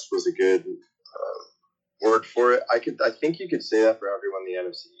pest was a good word for it. I think you could say that for everyone in the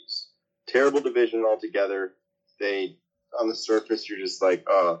NFC East. Terrible division altogether. They, on the surface, you're just like,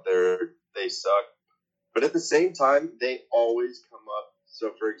 oh, they suck. But at the same time, they always come up.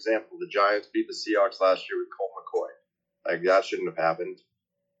 So, for example, the Giants beat the Seahawks last year with Colt McCoy. Like, that shouldn't have happened.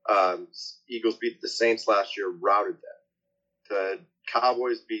 Eagles beat the Saints last year, routed them. The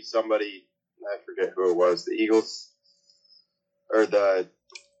Cowboys beat somebody, I forget who it was. The Eagles, or the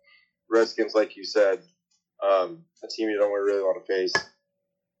Redskins, like you said, a team you don't really want to face.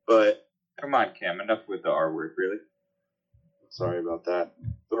 But Come on, Cam. Enough with the R word, really. sorry about that.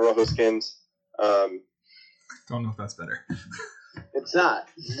 The Rojoskins. Don't know if that's better. It's not.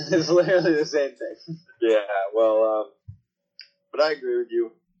 It's literally the same thing. Yeah, well, but I agree with you.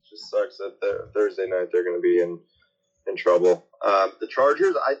 It just sucks that Thursday night they're going to be in trouble. The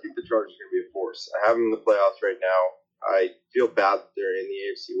Chargers, I think the Chargers are going to be a force. I have them in the playoffs right now. I feel bad that they're in the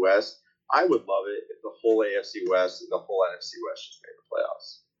AFC West. I would love it if the whole AFC West and the whole NFC West just made the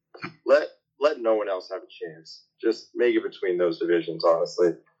playoffs. Let no one else have a chance. Just make it between those divisions,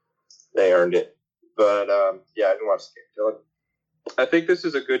 honestly. They earned it. But, yeah, I didn't watch the game. Dylan? I think this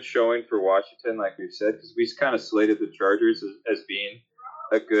is a good showing for Washington, like we've said, because we kind of slated the Chargers as being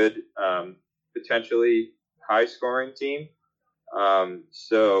a good, potentially high-scoring team.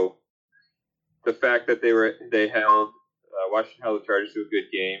 So the fact that Washington held the Chargers to a good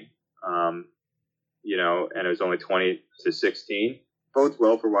game, and it was only 20-16, bodes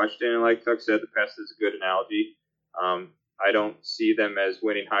well for Washington. And like Tuck said, the pest is a good analogy. I don't see them as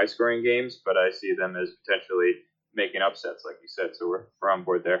winning high-scoring games, but I see them as potentially making upsets, like you said. So we're on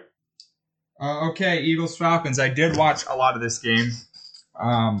board there. Okay, Eagles-Falcons. I did watch a lot of this game.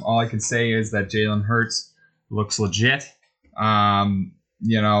 All I can say is that Jalen Hurts looks legit.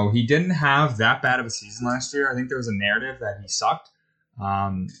 He didn't have that bad of a season last year. I think there was a narrative that he sucked.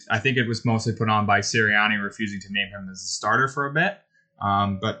 I think it was mostly put on by Sirianni refusing to name him as a starter for a bit.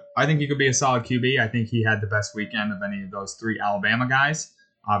 But I think he could be a solid QB. I think he had the best weekend of any of those three Alabama guys,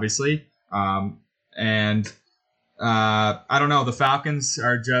 obviously. I don't know. The Falcons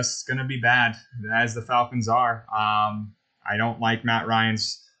are just going to be bad, as the Falcons are. I don't like Matt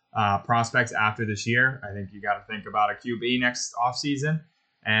Ryan's prospects after this year. I think you got to think about a QB next offseason.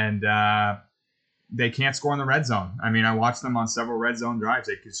 And they can't score in the red zone. I mean, I watched them on several red zone drives.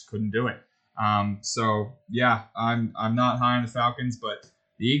 They just couldn't do it. So, yeah, I'm not high on the Falcons, but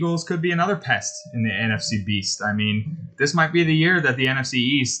the Eagles could be another pest in the NFC Beast. I mean, this might be the year that the NFC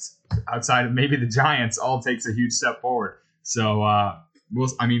East, outside of maybe the Giants, all takes a huge step forward. So,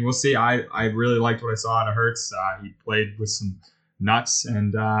 we'll see. I really liked what I saw out of Hurts. He played with some nuts,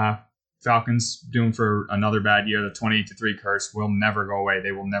 and Falcons doomed for another bad year. The 20-3 curse will never go away.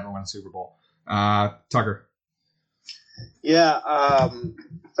 They will never win a Super Bowl. Tucker. Yeah,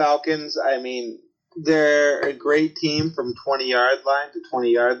 Falcons, I mean, they're a great team from 20-yard line to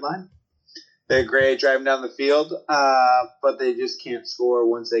 20-yard line. They're great at driving down the field, but they just can't score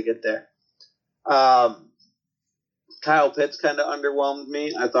once they get there. Kyle Pitts kind of underwhelmed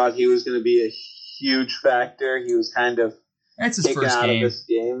me. I thought he was going to be a huge factor. He was kind of taken out of this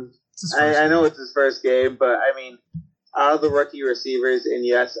game. I know it's his first game, but I mean, out of the rookie receivers, and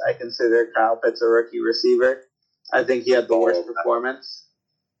yes, I consider Kyle Pitts a rookie receiver, I think he had the worst performance.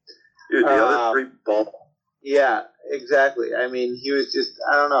 Dude, the other three ball. Yeah, exactly. I mean, he was just,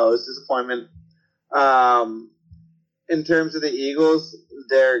 I don't know, it was a disappointment. In terms of the Eagles,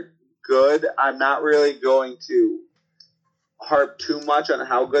 they're good. I'm not really going to harp too much on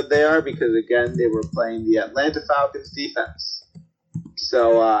how good they are because, again, they were playing the Atlanta Falcons defense.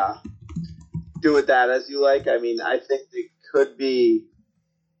 So, do with that as you like. I mean, I think they could be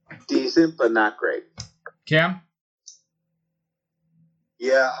decent, but not great. Cam?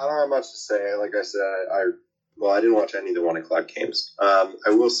 Yeah, I don't have much to say. Like I said, I didn't watch any of the 1 o'clock games. I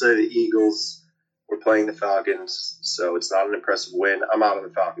will say the Eagles were playing the Falcons, so it's not an impressive win. I'm out on the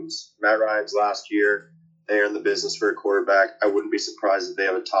Falcons. Matt Ryan's last year, they are in the business for a quarterback. I wouldn't be surprised if they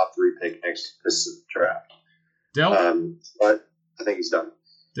have a top 3 pick next this draft. Dill? But I think he's done.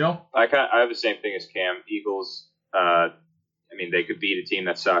 Dill? I have the same thing as Cam. Eagles, they could beat a team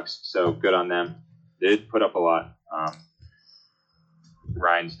that sucks, so good on them. They did put up a lot.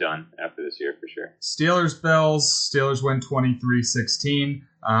 Ryan's done after this year for sure. Steelers-Bills. Steelers win 23-16.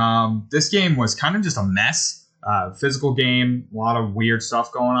 This game was kind of just a mess. Physical game, a lot of weird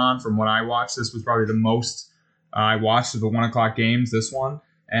stuff going on from what I watched. This was probably the most I watched of the 1 o'clock games, this one.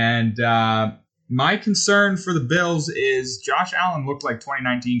 And My concern for the Bills is Josh Allen looked like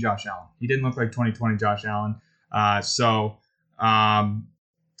 2019 Josh Allen. He didn't look like 2020 Josh Allen. I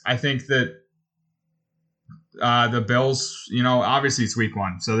think that the Bills, obviously it's week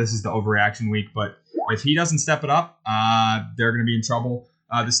 1, so this is the overreaction week. But if he doesn't step it up, they're going to be in trouble.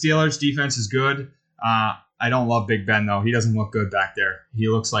 The Steelers' defense is good. I don't love Big Ben, though. He doesn't look good back there. He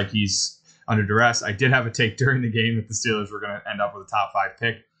looks like he's under duress. I did have a take during the game that the Steelers were going to end up with a top 5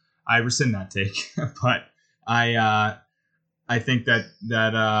 pick. I rescind that take, but I think that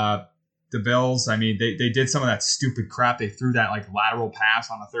the Bills, I mean, they did some of that stupid crap. They threw that like lateral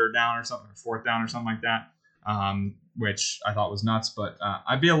pass on a 3rd down or something, or 4th down or something like that, which I thought was nuts. But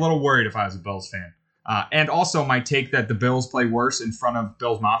I'd be a little worried if I was a Bills fan. And also my take that the Bills play worse in front of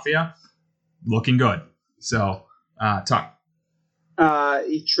Bills Mafia, looking good. So, talk.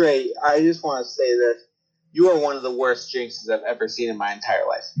 Trey, I just want to say that you are one of the worst jinxes I've ever seen in my entire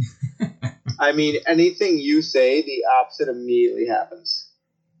life. I mean, anything you say, the opposite immediately happens.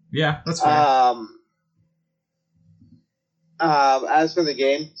 Yeah, that's fine. As for the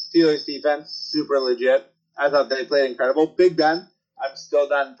game, Steelers defense, super legit. I thought they played incredible. Big Ben, I'm still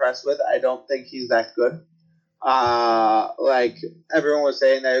not impressed with. I don't think he's that good. Like everyone was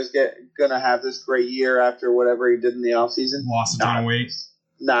saying that he was gonna have this great year after whatever he did in the offseason. Lost a ton of weight.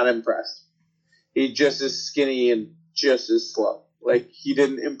 Not impressed. He's just as skinny and just as slow. Like he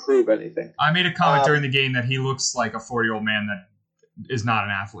didn't improve anything. I made a comment during the game that he looks like a 40-year-old man that is not an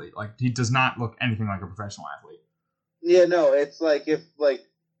athlete. Like he does not look anything like a professional athlete. Yeah, no, it's like if like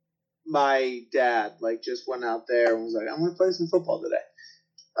my dad like just went out there and was like, I'm gonna play some football today.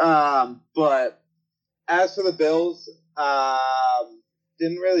 But as for the Bills,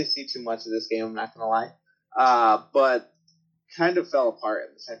 didn't really see too much of this game, I'm not gonna lie. But kind of fell apart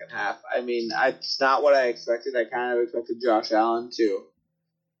in the second half. I mean, it's not what I expected. I kind of expected Josh Allen to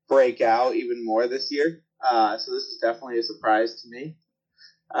break out even more this year. So this is definitely a surprise to me.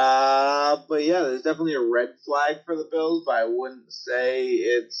 But yeah, there's definitely a red flag for the Bills, but I wouldn't say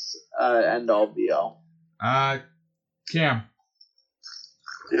it's end all be all. Cam.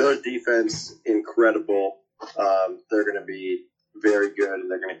 Steelers defense, incredible. They're going to be very good,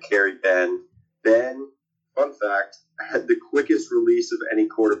 and they're going to carry Ben. Ben, fun fact, had the quickest release of any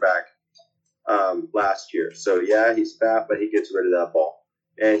quarterback last year. So, yeah, he's fat, but he gets rid of that ball.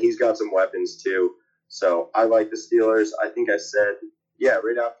 And he's got some weapons, too. So, I like the Steelers. I think I said,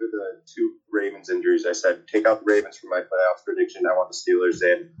 right after the 2 Ravens injuries, I said, take out the Ravens from my playoff prediction. I want the Steelers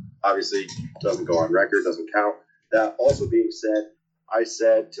in. Obviously, doesn't go on record, doesn't count. That also being said, I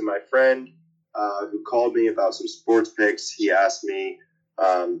said to my friend who called me about some sports picks, he asked me,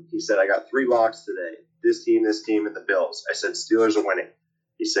 he said, I got 3 locks today. This team, and the Bills. I said, Steelers are winning.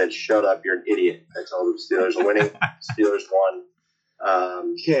 He said, shut up, you're an idiot. I told him Steelers are winning. Steelers won.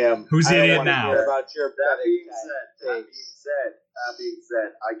 Cam, who's the idiot now? About your that being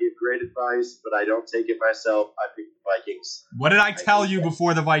said, I give great advice, but I don't take it myself. I pick the Vikings. What did I tell you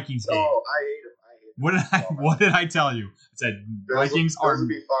before the Vikings game? Oh, I hate them. What did I tell you? I said Vikings are. Bills will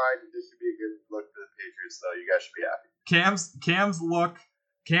be fine. This should be a good look for the Patriots, though. You guys should be happy.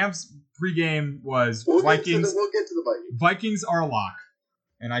 Cam's pregame was Vikings. We'll get to the Vikings. Vikings are a lock,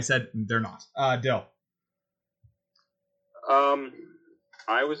 and I said they're not. Dill.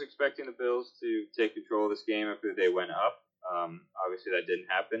 I was expecting the Bills to take control of this game after they went up. Obviously, that didn't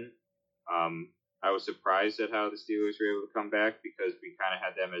happen. I was surprised at how the Steelers were able to come back because we kind of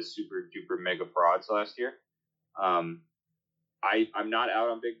had them as super duper mega frauds last year. I'm not out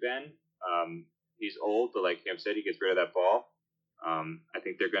on Big Ben. He's old, but like Cam said, he gets rid of that ball. I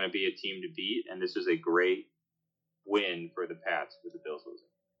think they're going to be a team to beat, and this is a great win for the Pats with the Bills losing.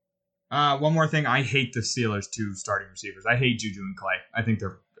 One more thing. I hate the Steelers' 2 starting receivers. I hate Juju and Clay. I think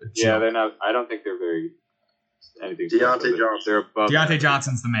they're they're not. I don't think they're very anything. Deontay Johnson. They're above Deontay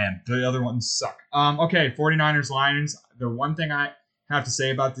Johnson's the man. The other ones suck. Okay, 49ers Lions. The one thing I have to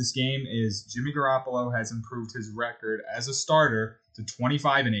say about this game is Jimmy Garoppolo has improved his record as a starter to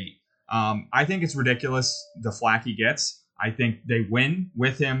 25-8. I think it's ridiculous the flack he gets. I think they win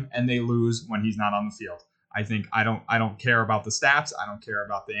with him and they lose when he's not on the field. I don't care about the stats. I don't care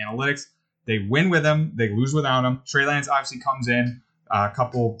about the analytics. They win with him. They lose without him. Trey Lance obviously comes in.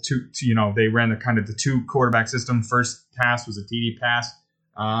 They ran the 2 quarterback system. First pass was a TD pass.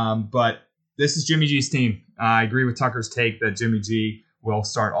 But this is Jimmy G's team. I agree with Tucker's take that Jimmy G will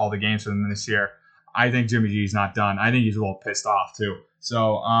start all the games for them this year. I think Jimmy G's not done. I think he's a little pissed off too.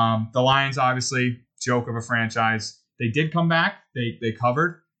 So the Lions, obviously, joke of a franchise. They did come back. They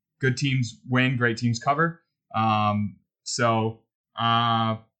covered. Good teams win. Great teams cover. I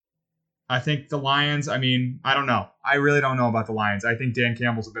I think the Lions, I mean, I don't know. I really don't know about the Lions. I think Dan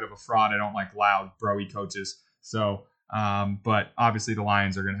Campbell's a bit of a fraud. I don't like loud, broy coaches. So, but obviously the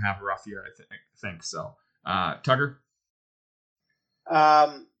Lions are going to have a rough year, I think. So, Tucker?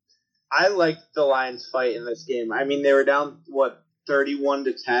 I liked the Lions fight in this game. I mean, they were down,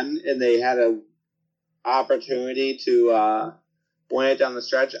 31-10, and they had a opportunity to win it down the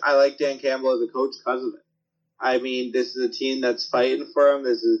stretch. I like Dan Campbell as a coach because of it. I mean, this is a team that's fighting for him.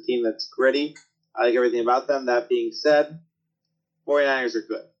 This is a team that's gritty. I like everything about them. That being said, 49ers are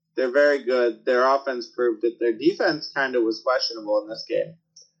good. They're very good. Their offense proved it. Their defense kind of was questionable in this game,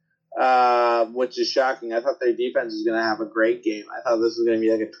 which is shocking. I thought their defense was going to have a great game. I thought this was going to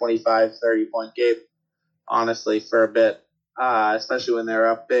be like a 25, 30-point game, honestly, for a bit, especially when they were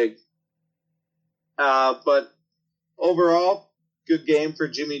up big. But overall, good game for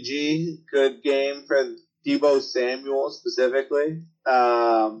Jimmy G. Good game for Deebo Samuel specifically.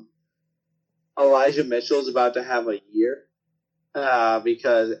 Elijah Mitchell's about to have a year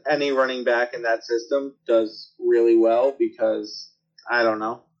because any running back in that system does really well because I don't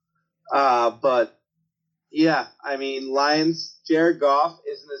know. But yeah, I mean, Lions, Jared Goff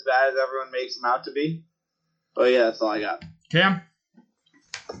isn't as bad as everyone makes him out to be. But yeah, that's all I got. Cam?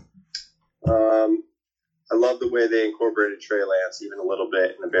 I love the way they incorporated Trey Lance even a little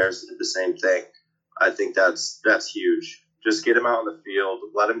bit, and the Bears did the same thing. I think that's huge. Just get him out on the field.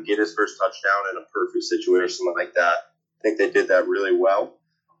 Let him get his first touchdown in a perfect situation like that. I think they did that really well.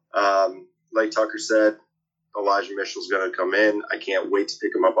 Like Tucker said, Elijah Mitchell's going to come in. I can't wait to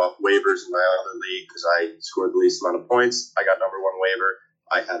pick him up off waivers in my other league because I scored the least amount of points. I got number one waiver.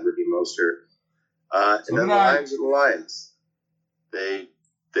 I had Raheem Mostert. And then the Lions are the Lions.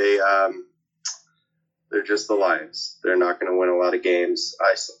 They're just the Lions. They're not going to win a lot of games.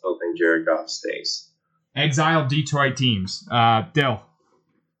 I still think Jared Goff stays. Exiled Detroit teams. Dylan,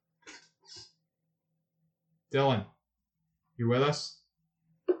 you with us?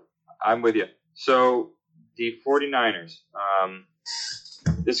 I'm with you. So the 49ers,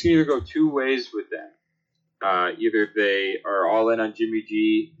 this can either go two ways with them. Either they are all in on Jimmy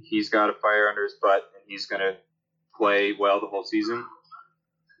G, he's got a fire under his butt, and he's going to play well the whole season.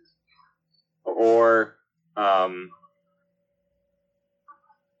 Or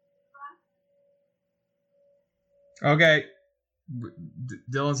okay,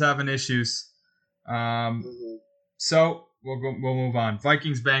 Dylan's having issues. So we'll move on.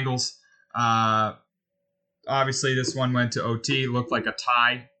 Vikings Bengals. Obviously, this one went to OT. Looked like a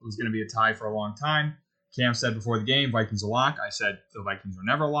tie. It was going to be a tie for a long time. Cam said before the game, Vikings a lock. I said the Vikings were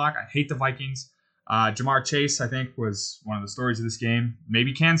never a lock. I hate the Vikings. Jamar Chase, I think, was one of the stories of this game.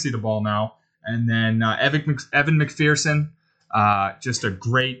 Maybe can see the ball now. And then Evan McPherson, just a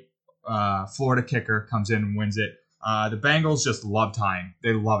great Florida kicker, comes in and wins it. The Bengals just love tying.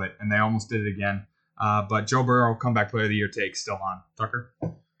 They love it, and they almost did it again. But Joe Burrow, comeback player of the year take, still on. Tucker?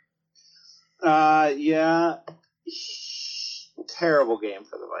 Yeah. Terrible game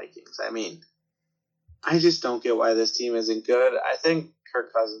for the Vikings. I mean, I just don't get why this team isn't good. I think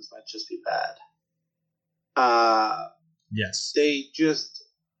Kirk Cousins might just be bad. Yes.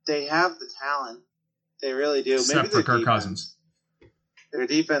 They have the talent. They really do. Except for Kirk Cousins. Their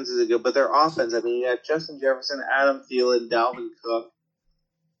defense is good, but their offense, I mean, you have Justin Jefferson, Adam Thielen, Dalvin Cook.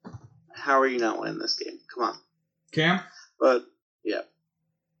 How are you not winning this game? Come on. Cam? But, yeah.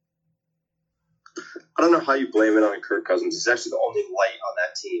 I don't know how you blame it on Kirk Cousins. He's actually the only light on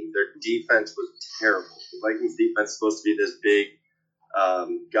that team. Their defense was terrible. The Vikings defense is supposed to be this big,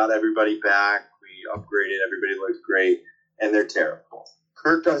 got everybody back. We upgraded. Everybody looked great, and they're terrible.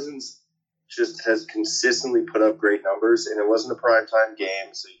 Kirk Cousins just has consistently put up great numbers, and it wasn't a primetime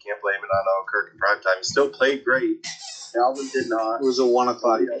game, so you can't blame it on Kirk in primetime. He still played great. Dalvin did not. It was a 1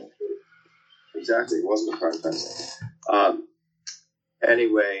 o'clock game. Exactly. It wasn't a primetime game.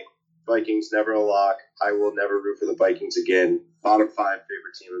 Anyway, Vikings never a lock. I will never root for the Vikings again. Bottom 5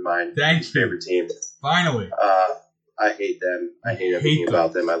 favorite team of mine. Thank you. Favorite team. Finally. I hate them. I hate everything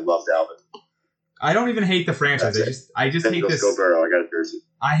about them. I love Dalvin. I don't even hate the franchise. I just hate this. Go Burrow. I got a jersey.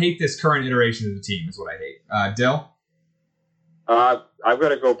 I hate this current iteration of the team. Is what I hate. Dill. I've got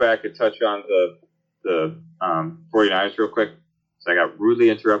to go back and touch on the 49ers real quick. So I got rudely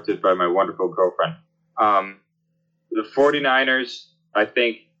interrupted by my wonderful girlfriend. The 49ers, I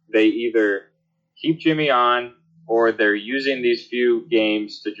think they either keep Jimmy on or they're using these few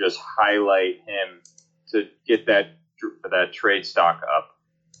games to just highlight him to get that trade stock up.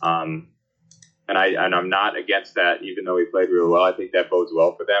 And I'm not against that, even though he played really well. I think that bodes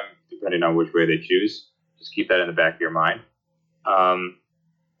well for them, depending on which way they choose. Just keep that in the back of your mind.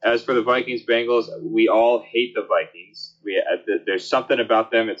 as for the Vikings Bengals, we all hate the Vikings. There's something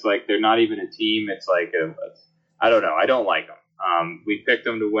about them. It's like they're not even a team. It's like I don't know. I don't like them. We picked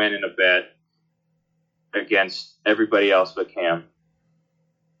them to win in a bet against everybody else but Cam.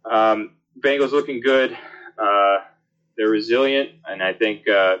 Bengals looking good. They're resilient, and I think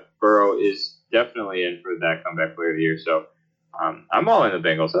Burrow is definitely in for that comeback player of the year. So I'm all in the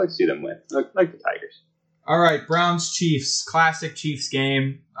Bengals. I like to see them win. Like the Tigers. All right, Browns-Chiefs. Classic Chiefs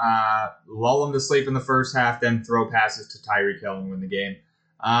game. Lull them to sleep in the first half, then throw passes to Tyreek Hill and win the game.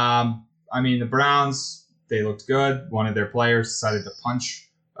 The Browns, they looked good. One of their players decided to punch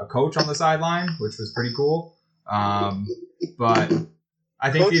a coach on the sideline, which was pretty cool. But I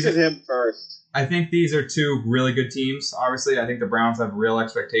think Coach did him first. I think these are two really good teams. Obviously, I think the Browns have real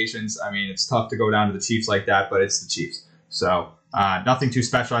expectations. I mean, it's tough to go down to the Chiefs like that, but it's the Chiefs. So nothing too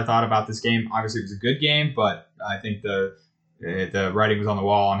special I thought about this game. Obviously, it was a good game, but I think the writing was on the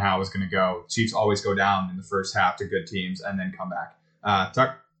wall on how it was going to go. Chiefs always go down in the first half to good teams and then come back.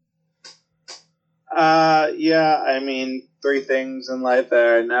 Tuck? Three things in life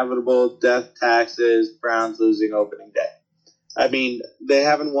are inevitable: death, taxes, Browns losing opening day. They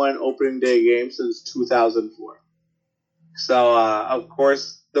haven't won opening day game since 2004. So, of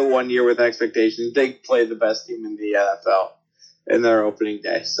course, the 1 year with expectations, they play the best team in the NFL in their opening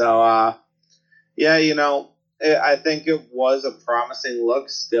day. So, I think it was a promising look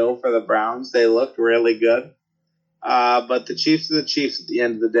still for the Browns. They looked really good. But the Chiefs are the Chiefs at the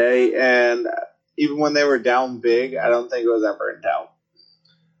end of the day. And even when they were down big, I don't think it was ever in doubt.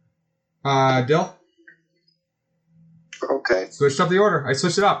 Dill? Okay. Switched up the order. I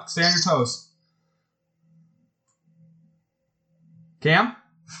switched it up. Stay on your toes. Cam?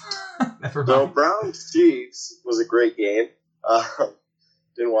 Never So mind. Browns Chiefs was a great game.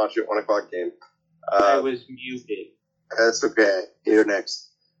 Didn't watch it. 1 o'clock game. I was muted. That's okay. You're next.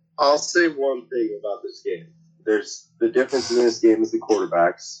 I'll say one thing about this game. There's the difference in this game is the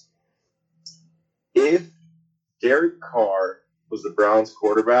quarterbacks. If Derek Carr was the Browns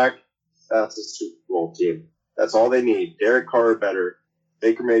quarterback, that's a Super Bowl team. That's all they need. Derek Carr better.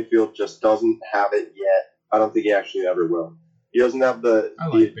 Baker Mayfield just doesn't have it yet. I don't think he actually ever will. He doesn't have the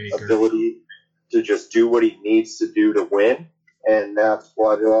ability to just do what he needs to do to win, and that's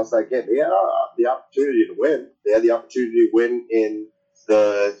why they lost that game. They had the opportunity to win. They had the opportunity to win in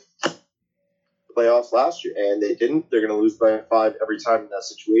the playoffs last year, and they didn't. They're going to lose by 5 every time in that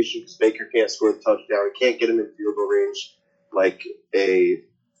situation because Baker can't score the touchdown. He can't get him in field goal range like a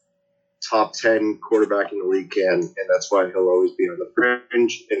top 10 quarterback in the league can, and that's why he'll always be on the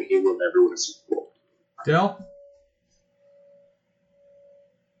fringe, and he will never win a Super Bowl. Dill?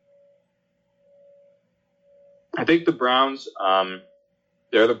 I think the Browns,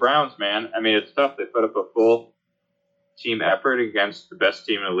 they're the Browns, man. It's tough. They put up a full team effort against the best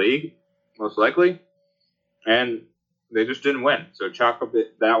team in the league, most likely, and they just didn't win. So chalk up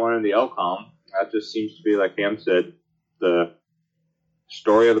that one in the L column. That just seems to be, like Cam said, the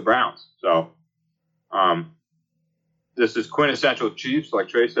story of the Browns. So this is quintessential Chiefs, like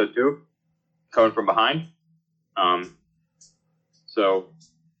Trey said too, coming from behind. So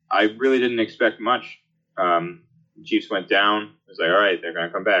I really didn't expect much. The Chiefs went down. I was like, all right, they're going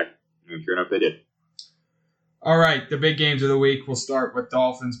to come back. And sure enough, they did. All right, the big games of the week. We'll start with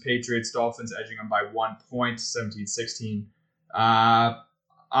Dolphins-Patriots. Dolphins edging them by 1 point, 17-16.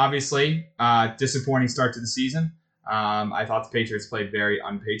 Obviously, disappointing start to the season. I thought the Patriots played very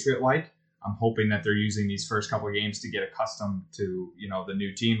un-Patriot-like. I'm hoping that they're using these first couple of games to get accustomed to, the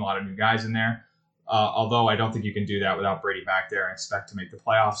new team, a lot of new guys in there. Although I don't think you can do that without Brady back there and expect to make the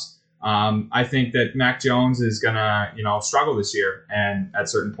playoffs. I think that Mac Jones is going to, struggle this year and at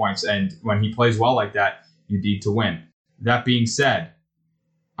certain points. And when he plays well like that, you need to win. That being said,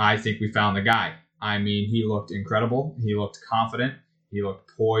 I think we found the guy. He looked incredible. He looked confident. He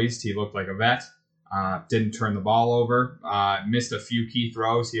looked poised. He looked like a vet. Didn't turn the ball over. Missed a few key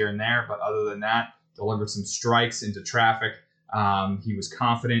throws here and there. But other than that, delivered some strikes into traffic. He was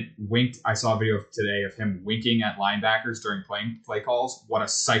confident, winked. I saw a video today of him winking at linebackers during play calls. What a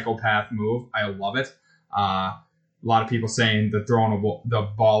psychopath move. I love it. A lot of people saying the throwing the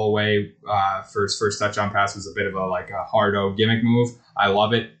ball away for his first touchdown pass was a bit of a hard-o gimmick move. I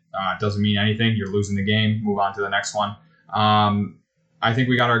love it. It doesn't mean anything. You're losing the game. Move on to the next one. I think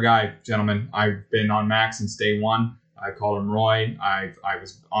we got our guy, gentlemen. I've been on Mac since day one. I called him Roy. I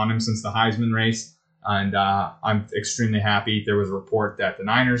was on him since the Heisman race. And I'm extremely happy. There was a report that the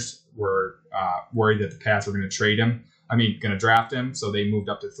Niners were worried that the Pats were going to going to draft him. So they moved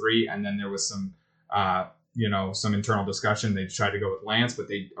up to 3. And then there was some, some internal discussion. They tried to go with Lance, but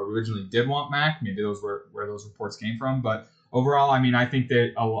they originally did want Mac. Maybe those were where those reports came from. But overall, I mean, I think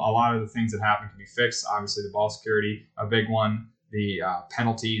that a lot of the things that happen can be fixed. Obviously, the ball security, a big one. The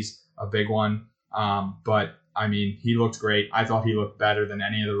penalties, a big one. But, I mean, he looked great. I thought he looked better than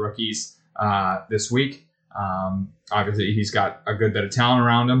any of the rookies this week. Obviously, he's got a good bit of talent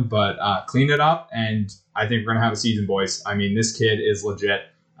around him, but clean it up, and I think we're going to have a season, boys. I mean, this kid is legit.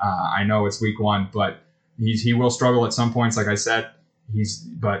 I know it's week 1, but he will struggle at some points, like I said.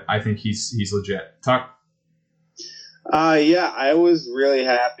 But I think he's legit. Tuck? Yeah, I was really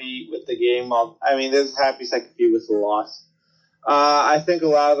happy with the game. I mean, there's a happy second few with the loss. I think a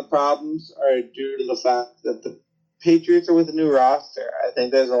lot of the problems are due to the fact that the Patriots are with a new roster. I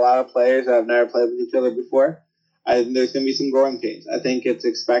think there's a lot of players that have never played with each other before. I think there's going to be some growing pains. I think it's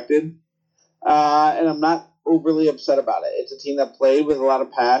expected. And I'm not overly upset about it. It's a team that played with a lot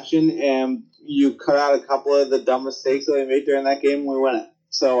of passion, and you cut out a couple of the dumb mistakes that they made during that game, and we win it.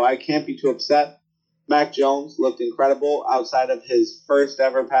 So I can't be too upset. Mac Jones looked incredible outside of his first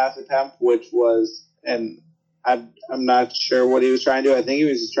ever pass attempt, which was, and I'm not sure what he was trying to do. I think he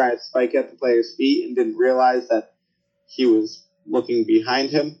was just trying to spike at the player's feet and didn't realize that he was looking behind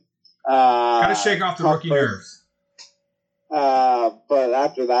him. Got to shake off the rookie nerves. But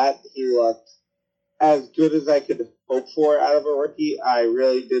after that, he looked as good as I could hope for out of a rookie. I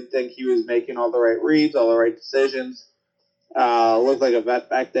really did think he was making all the right reads, all the right decisions. Looked like a vet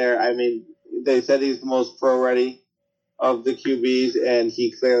back there. I mean, they said he's the most pro-ready of the QBs, and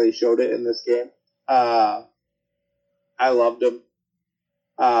he clearly showed it in this game. I loved him.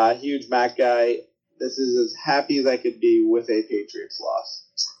 Huge Mac guy. This is as happy as I could be with a Patriots loss.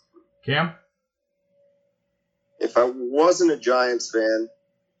 Cam? If I wasn't a Giants fan,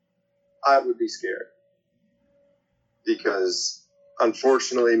 I would be scared. Because,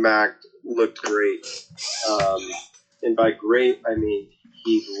 unfortunately, Mac looked great. And by great, I mean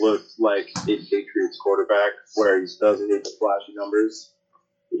he looked like a Patriots quarterback where he doesn't need the flashy numbers.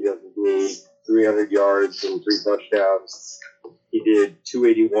 He doesn't need 300 yards and 3 touchdowns. He did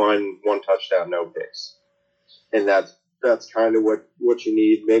 281, 1 touchdown, no picks. And that's kind of what you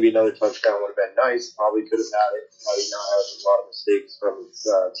need. Maybe another touchdown would have been nice. Probably could have had it. Probably not having a lot of mistakes from his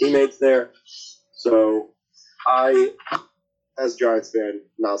teammates there. So I, as a Giants fan,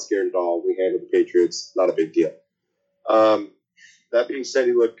 not scared at all. We handled the Patriots. Not a big deal. That being said,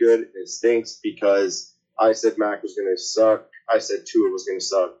 he looked good. It stinks because I said Mac was going to suck. I said Tua was going to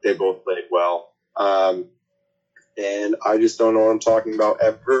suck. They both played well. And I just don't know what I'm talking about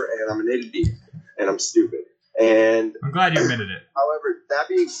ever. And I'm an idiot. And I'm stupid. And I'm glad you admitted it. However, that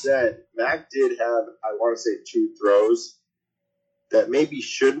being said, Mac did have, I want to say, 2 throws that maybe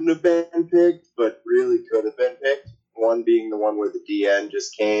shouldn't have been picked, but really could have been picked. One being the one where the DN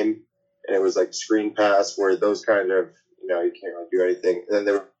just came, and it was like a screen pass where those kind of, you can't really do anything. And then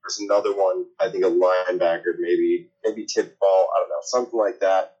there was another one, I think a linebacker maybe tipped ball, I don't know, something like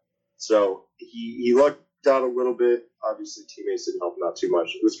that. So he lucked out a little bit. Obviously, teammates didn't help him out too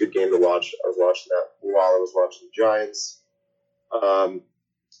much. It was a good game to watch. I was watching that while I was watching the Giants.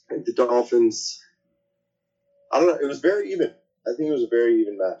 The Dolphins, I don't know, it was very even. I think it was a very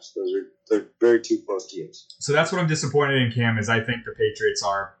even match. They're very 2 close teams. So that's what I'm disappointed in, Cam, is I think the Patriots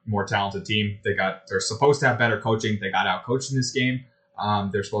are a more talented team. They're supposed to have better coaching. They got outcoached in this game.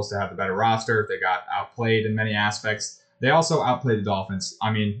 They're supposed to have the better roster. They got outplayed in many aspects. They also outplayed the Dolphins.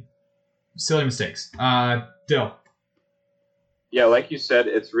 I mean, silly mistakes. Dill. Yeah, like you said,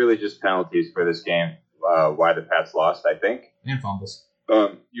 it's really just penalties for this game. Why the Pats lost, I think. And fumbles.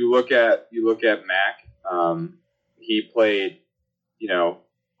 You look at Mac. He played,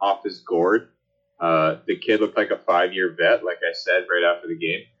 off his gourd. The kid looked like a 5-year vet, like I said right after the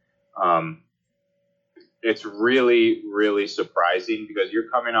game. It's really, really surprising because you're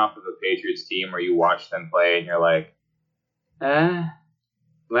coming off of a Patriots team where you watch them play and you're like,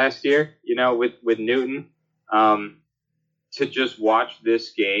 last year, with Newton. To just watch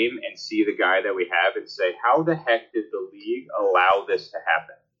this game and see the guy that we have and say, how the heck did the league allow this to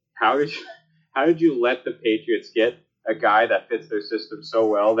happen? How did you let the Patriots get a guy that fits their system so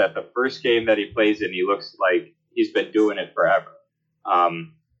well that the first game that he plays in, he looks like he's been doing it forever.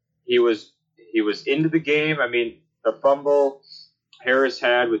 He was into the game. I mean, the fumble Harris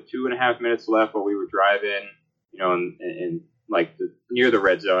had with 2.5 minutes left while we were driving, and like near the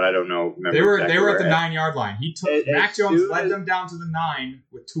red zone. I don't know. They were at the 9-yard line. Mac Jones led them down to the 9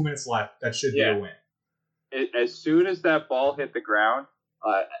 with 2 minutes left. That should be a win. As soon as that ball hit the ground,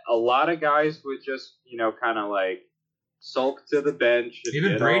 a lot of guys would just kind of like sulk to the bench. And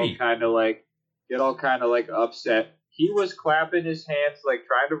even Brady get all kind of like upset. He was clapping his hands, like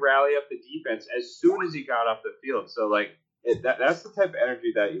trying to rally up the defense as soon as he got off the field. So like that's the type of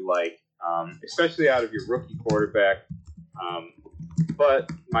energy that you like, especially out of your rookie quarterback.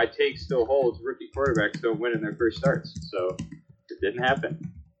 But my take still holds. Rookie quarterbacks don't win in their first starts, so it didn't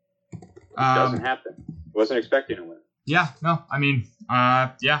happen. It doesn't happen. Wasn't expecting to win. Yeah, no, I mean,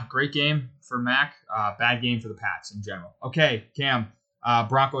 great game for Mac. Bad game for the Pats in general. Okay, Cam,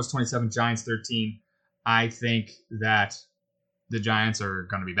 Broncos 27, Giants 13. I think that the Giants are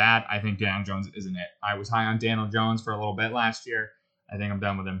going to be bad. I think Daniel Jones isn't it. I was high on Daniel Jones for a little bit last year. I think I'm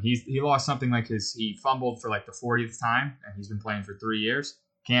done with him. He lost something like he fumbled for like the 40th time, and he's been playing for 3 years.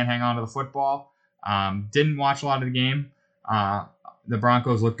 Can't hang on to the football. Didn't watch a lot of the game. The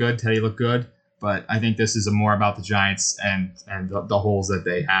Broncos look good. Teddy looked good. But I think this is more about the Giants and the holes that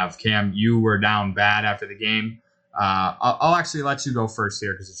they have. Cam, you were down bad after the game. I'll actually let you go first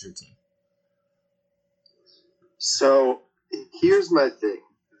here because it's your team. So here's my thing.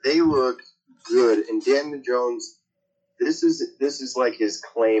 They look good, and Daniel Jones. This is like his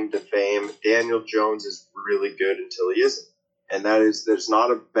claim to fame. Daniel Jones is really good until he isn't, and that is there's not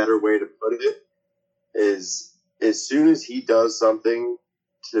a better way to put it. Is as soon as he does something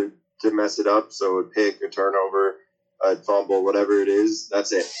to mess it up, so a pick, a turnover, a fumble, whatever it is,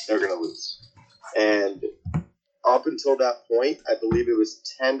 that's it. They're gonna lose. And up until that point, I believe it was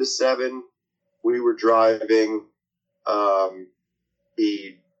 10-7. We were driving.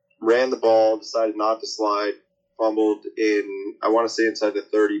 He ran the ball, decided not to slide. Fumbled in, I want to say inside the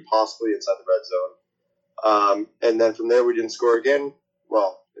 30, possibly inside the red zone. And then from there, we didn't score again.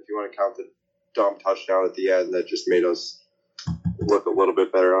 Well, if you want to count the dumb touchdown at the end, that just made us look a little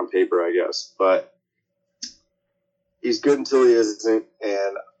bit better on paper, I guess. But he's good until he isn't,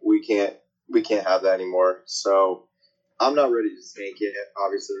 and we can't have that anymore. So I'm not ready to snake it.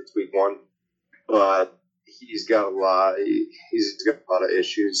 Obviously, it's week 1, but he's got a lot of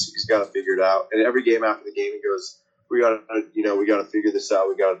issues. He's got to figure it out. And every game after the game, he goes, "We got to figure this out.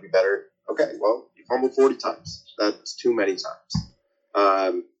 We got to be better." Okay, well, you fumbled 40 times. That's too many times.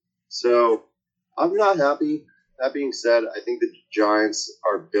 So I'm not happy. That being said, I think the Giants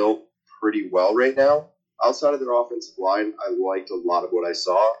are built pretty well right now. Outside of their offensive line, I liked a lot of what I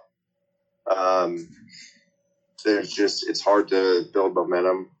saw. It's hard to build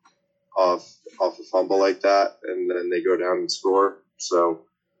momentum off a fumble like that, and then they go down and score. So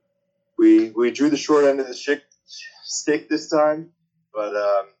we drew the short end of the stick this time, but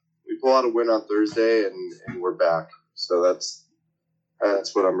we pull out a win on Thursday, and we're back. So that's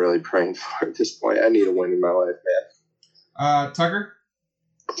what I'm really praying for at this point. I need a win in my life, man. Tucker?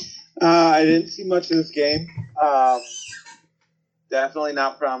 I didn't see much of this game. Definitely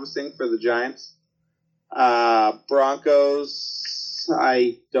not promising for the Giants. Broncos,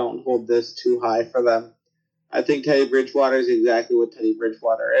 I don't hold this too high for them. I think Teddy Bridgewater is exactly what Teddy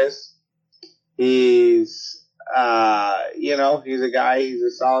Bridgewater is. He's a guy, he's a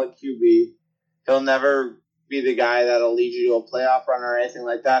solid QB. He'll never be the guy that'll lead you to a playoff run or anything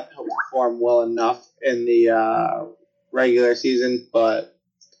like that. He'll perform well enough in the regular season, but,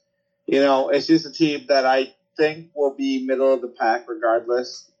 it's just a team that I think will be middle of the pack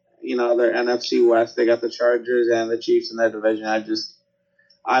regardless. They're NFC West. They got the Chargers and the Chiefs in their division.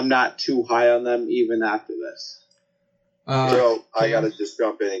 I'm not too high on them even after this. So I got to just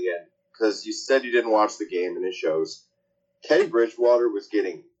jump in again because you said you didn't watch the game, and it shows. Teddy Bridgewater was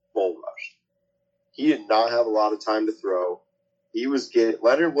getting bull rushed. He did not have a lot of time to throw.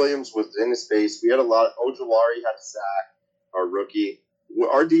 Leonard Williams was in his face. We had a lot. Ojulari had a sack, our rookie.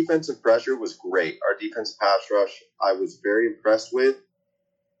 Our defensive pressure was great. Our defensive pass rush, I was very impressed with.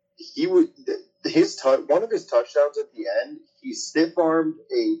 One of his touchdowns at the end, he stiff armed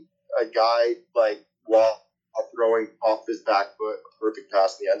a guy while throwing off his back foot, a perfect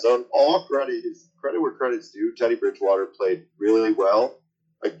pass in the end zone. All credit where credit's due. Teddy Bridgewater played really well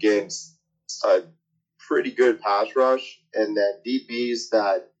against a pretty good pass rush, and then DBs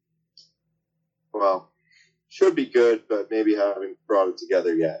that, should be good, but maybe haven't brought it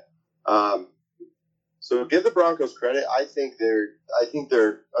together yet. So give the Broncos credit. I think they're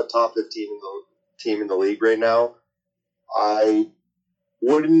a top 15 team in the league right now. I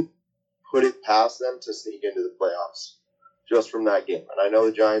wouldn't put it past them to sneak into the playoffs just from that game. And I know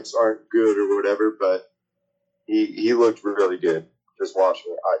the Giants aren't good or whatever, but he looked really good just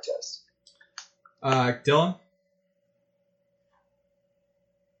watching the eye test. Dylan?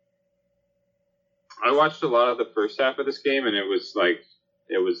 I watched a lot of the first half of this game, and it was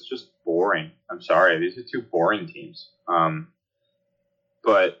just boring. I'm sorry. These are two boring teams.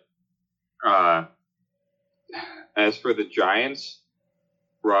 But as for the Giants,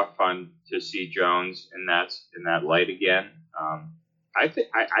 rough fun to see Jones in that light again. I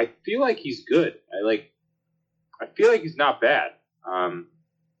feel like he's good. I feel like he's not bad.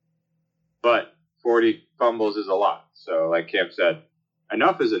 But 40 fumbles is a lot. So, like Cam said,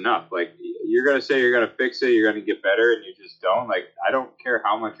 enough is enough. Like, you're going to say you're going to fix it, you're going to get better, and you just don't. Like, I don't care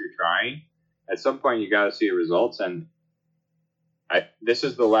how much you're trying. At some point, you got to see results, and this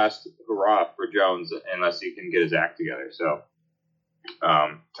is the last hurrah for Jones unless he can get his act together. So,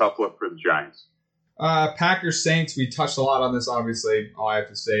 tough look for the Giants. Packers Saints, we touched a lot on this, obviously. All I have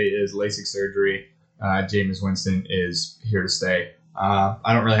to say is LASIK surgery. Jameis Winston is here to stay. I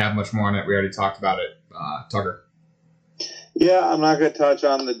don't really have much more on it. We already talked about it. Tucker. Yeah, I'm not going to touch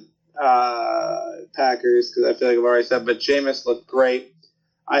on the Packers because I feel like I've already said, but Jameis looked great.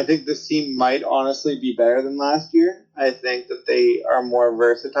 I think this team might honestly be better than last year. I think that they are more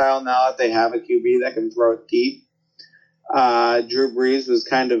versatile now that they have a QB that can throw it deep. Drew Brees was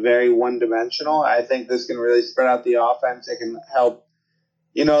kind of very one-dimensional. I think this can really spread out the offense. It can help,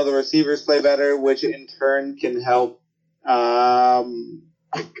 the receivers play better, which in turn can help Alvin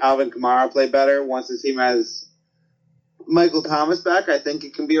Kamara play better. Once the team has Michael Thomas back, I think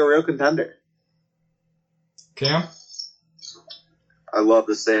it can be a real contender. Cam? I love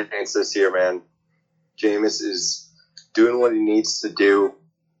the Saints this year, man. Jameis is doing what he needs to do.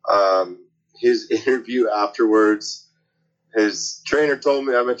 His interview afterwards, his trainer told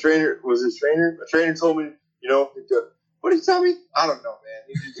me, A trainer told me, what did he tell me? I don't know,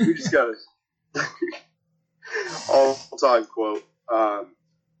 man. We just got a all-time quote.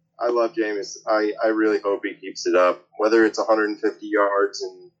 I love Jameis. I really hope he keeps it up. Whether it's 150 yards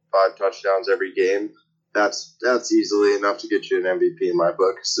and 5 touchdowns every game, that's easily enough to get you an MVP in my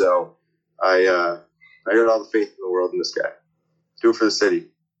book. So I got all the faith in the world in this guy. Do it for the city.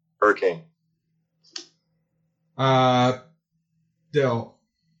 Hurricane. Dill.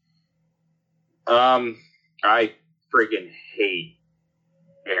 I freaking hate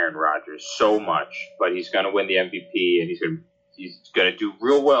Aaron Rodgers so much, but he's going to win the MVP and he's going to do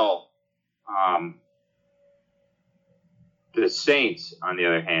real well. The Saints, on the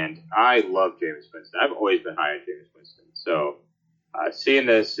other hand, I love Jameis Winston. I've always been high on Jameis Winston. So seeing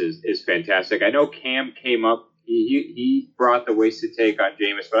this is fantastic. I know Cam came up. He brought the wasted take on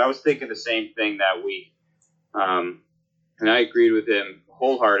Jameis, but I was thinking the same thing that week. And I agreed with him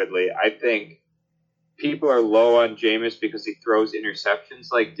wholeheartedly. I think people are low on Jameis because he throws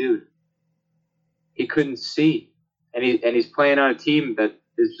interceptions. Like, dude, he couldn't see. And he's playing on a team that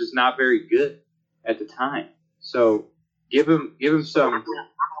is just not very good at the time. So give him some.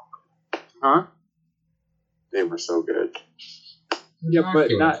 Huh? They were so good. Yeah, but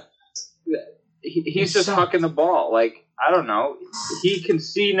not. He's just hucking the ball. Like, I don't know. He can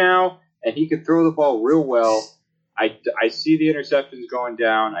see now, and he can throw the ball real well. I see the interceptions going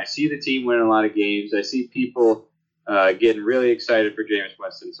down. I see the team winning a lot of games. I see people getting really excited for Jameis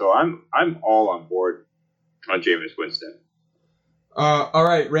Winston. So I'm all on board on Jameis Winston. All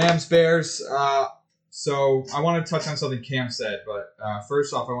right, Rams, Bears. So I want to touch on something Cam said, but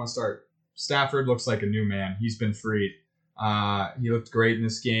first off, I want to start. Stafford looks like a new man. He's been freed. He looked great in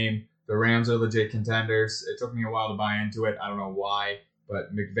this game. The Rams are legit contenders. It took me a while to buy into it. I don't know why,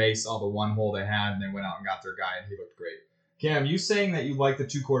 but McVay saw the one hole they had, and they went out and got their guy, and he looked great. Cam, you saying that you like the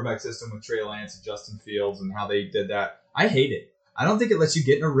 2-quarterback system with Trey Lance and Justin Fields and how they did that, I hate it. I don't think it lets you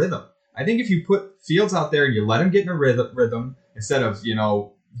get in a rhythm. I think if you put Fields out there and you let him get in a rhythm instead of,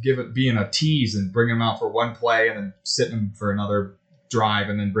 being a tease and bringing him out for one play and then sitting him for another drive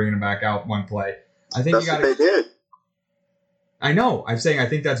and then bringing him back out one play. I think that's what they did. I know. I'm saying I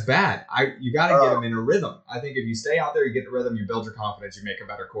think that's bad. You got to get him in a rhythm. I think if you stay out there, you get in a rhythm, you build your confidence, you make a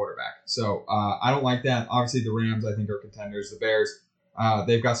better quarterback. So I don't like that. Obviously, the Rams, I think, are contenders. The Bears,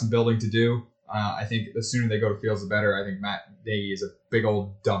 they've got some building to do. I think the sooner they go to Fields, the better. I think Matt Nagy is a big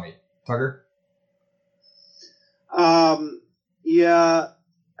old dummy. Tucker? Yeah.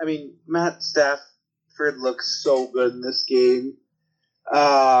 I mean, Matt Stafford looks so good in this game.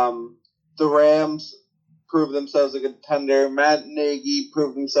 The Rams proved themselves a contender. Matt Nagy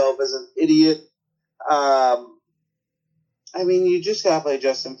proved himself as an idiot. You just gotta play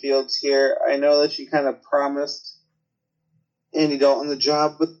Justin Fields here. I know that you kind of promised Andy Dalton the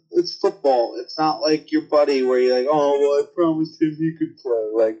job, but it's football. It's not like your buddy where you're like, oh, well, I promised him he could play.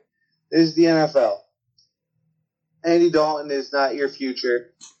 Like, this is the NFL. Andy Dalton is not your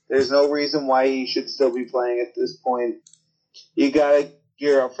future. There's no reason why he should still be playing at this point. You gotta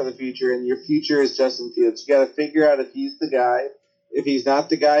gear up for the future, and your future is Justin Fields. You gotta figure out if he's the guy. If he's not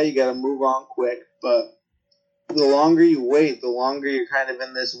the guy, you gotta move on quick. But the longer you wait, the longer you're kind of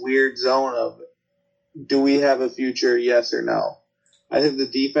in this weird zone of, do we have a future, yes or no? I think the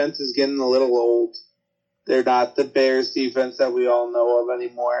defense is getting a little old. They're not the Bears defense that we all know of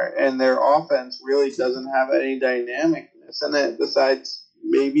anymore, and their offense really doesn't have any dynamicness in it besides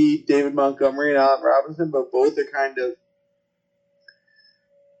maybe David Montgomery and Allen Robinson, but both are kind of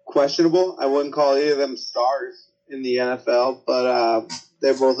questionable. I wouldn't call either of them stars in the NFL, but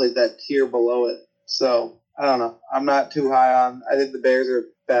they're both like that tier below it. So I don't know. I'm not too high on. I think the Bears are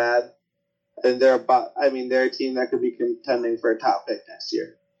bad, and they're a team that could be contending for a top pick next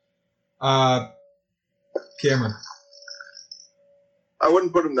year. Cameron. I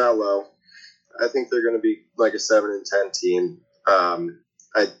wouldn't put them that low. I think they're going to be like a 7-10 team.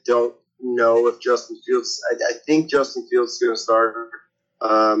 I don't know if Justin Fields. I think Justin Fields is going to start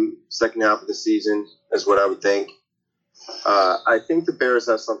second half of the season, is what I would think. I think the Bears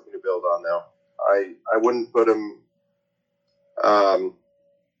have something to build on, though. I wouldn't put them.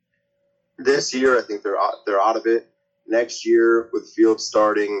 This year, I think they're out of it. Next year, with Fields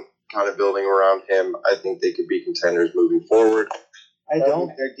starting, kind of building around him, I think they could be contenders moving forward. I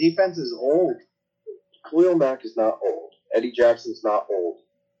don't. Their defense is old. Khalil Mack is not old. Eddie Jackson's not old.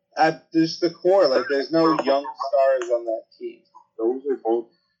 There's the core. Like, there's no young stars on that team. Those are both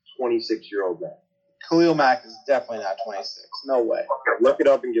 26-year-old men. Khalil Mack is definitely not 26. No way. Okay, look it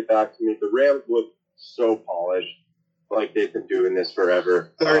up and get back to me. The Rams look so polished, like they've been doing this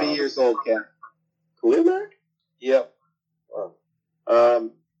forever. 30 years old, Ken. Khalil Mack? Yep.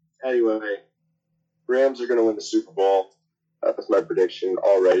 Anyway, Rams are going to win the Super Bowl. That's my prediction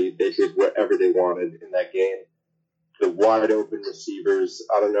already. They did whatever they wanted in that game. The wide open receivers,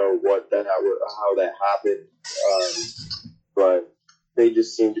 I don't know how that happened, but they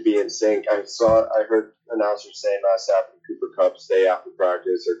just seem to be in sync. I heard announcers saying Matt Stafford and Cooper Kupp stay after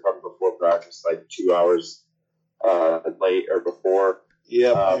practice or come before practice like 2 hours late or before.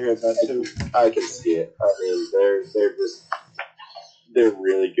 Yeah, I heard that too. I can see it. I mean, they're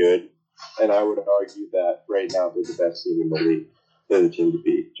really good. And I would argue that right now they're the best team in the league. They're the team to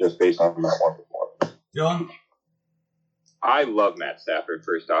beat, just based on that one performance. Dylan? I love Matt Stafford,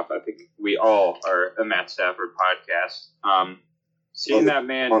 first off. I think we all are a Matt Stafford podcast. Seeing that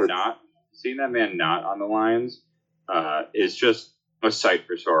man not on the Lions is just a sight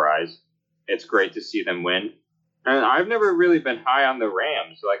for sore eyes. It's great to see them win. And I've never really been high on the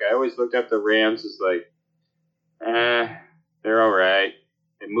Rams. Like, I always looked at the Rams as like, they're all right.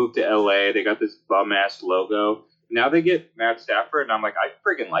 They moved to LA. They got this bum-ass logo. Now they get Matt Stafford, and I'm like, I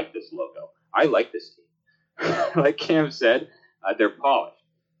friggin' like this logo. I like this team. Like Cam said, they're polished.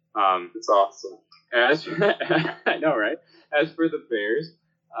 It's awesome. I know, right? As for the Bears,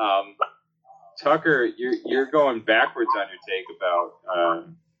 Tucker, you're going backwards on your take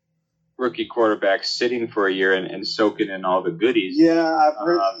about rookie quarterbacks sitting for a year and soaking in all the goodies. Yeah, I've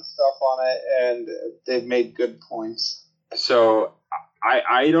heard some stuff on it, and they've made good points. So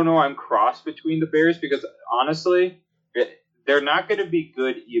I don't know. I'm crossed between the Bears because, honestly, they're not going to be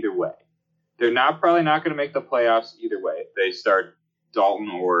good either way. They're probably not going to make the playoffs either way if they start Dalton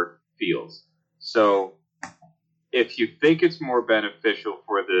or Fields. So if you think it's more beneficial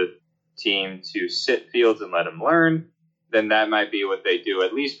for the team to sit Fields and let him learn, then that might be what they do,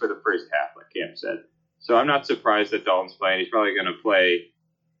 at least for the first half, like Cam said. So I'm not surprised that Dalton's playing. He's probably going to play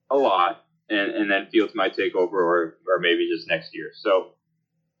a lot, and then Fields might take over or maybe just next year. So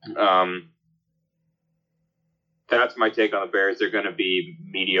that's my take on the Bears. They're going to be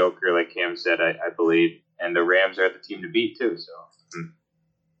mediocre, like Cam said, I believe. And the Rams are the team to beat, too. So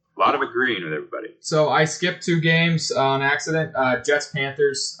a lot of agreeing with everybody. So I skipped 2 games on accident.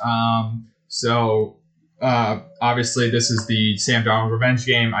 Jets-Panthers. Obviously, this is the Sam Darnold revenge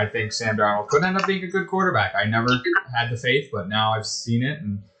game. I think Sam Darnold could end up being a good quarterback. I never had the faith, but now I've seen it.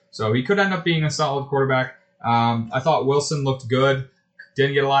 And so he could end up being a solid quarterback. I thought Wilson looked good.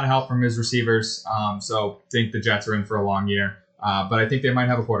 Didn't get a lot of help from his receivers. So I think the Jets are in for a long year. But I think they might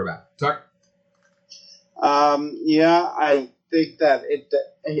have a quarterback. Tuck? Yeah, I think that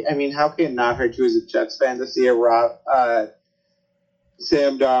how can it not hurt you as a Jets fan to see a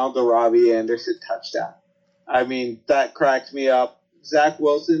Sam Darnold to Robbie Anderson touchdown? I mean, that cracked me up. Zach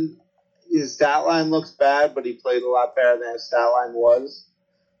Wilson, his stat line looks bad, but he played a lot better than his stat line was.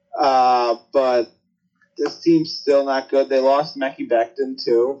 But this team's still not good. They lost Mekhi Becton,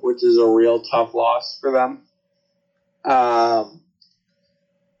 too, which is a real tough loss for them.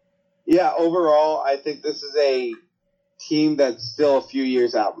 Overall, I think this is a team that's still a few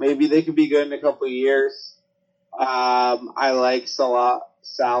years out. Maybe they could be good in a couple of years. I like Salah,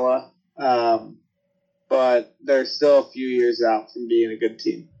 but they're still a few years out from being a good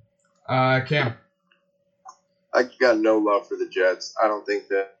team. Cam? I got no love for the Jets. I don't think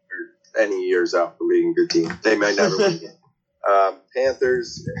that they're any years out from being a good team. They may never win again.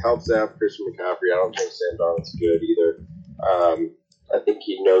 Panthers, it helps to have Christian McCaffrey. I don't think Sam Darnold's good either. I think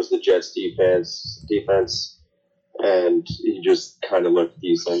he knows the Jets defense, and he just kind of looked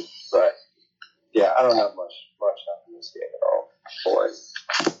decent. But yeah, I don't have much in this game at all for it.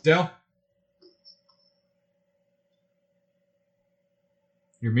 Dale?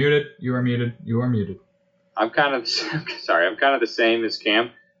 You're muted. You are muted. You are muted. I'm kind of sorry. I'm kind of the same as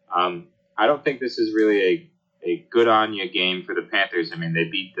Cam. I don't think this is really a good on you game for the Panthers. I mean, they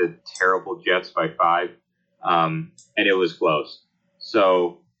beat the terrible Jets by 5, and it was close.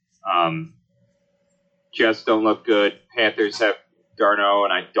 So, Jets don't look good. Panthers have Darno,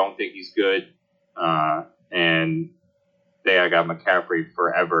 and I don't think he's good. And I got McCaffrey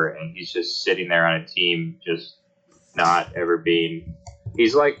forever, and he's just sitting there on a team, just not ever being.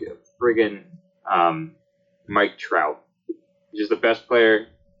 He's like friggin' Mike Trout. He's just the best player,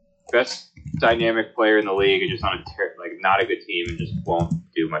 best dynamic player in the league, and just on not a good team, and just won't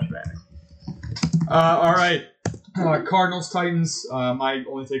do much of anything. All right. Cardinals, Titans. My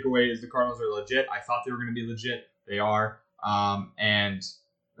only takeaway is the Cardinals are legit. I thought they were going to be legit. They are. And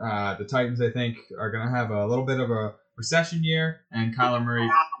the Titans, I think, are going to have a little bit of a recession year, and Kyler Murray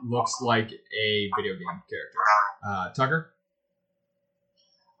looks like a video game character. Tucker?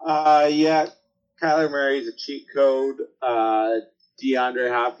 Yeah, Kyler Murray's a cheat code. DeAndre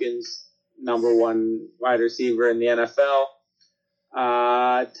Hopkins, number 1 wide receiver in the NFL.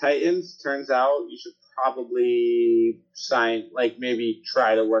 Titans, turns out you should probably maybe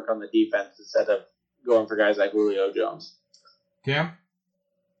try to work on the defense instead of going for guys like Julio Jones. Cam?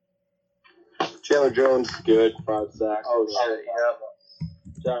 Chandler Jones, good. 5 sacks. Oh, shit, yeah.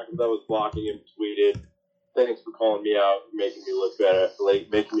 Jackson that was blocking him tweeted, "Thanks for calling me out, making me look better,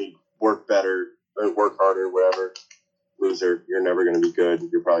 making me work better, or work harder, whatever. Loser, you're never going to be good.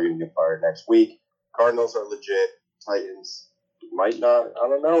 You're probably going to get fired next week." Cardinals are legit. Titans might not. I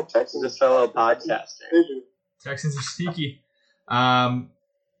don't know. Texans He's a fellow podcaster. Texans are sneaky.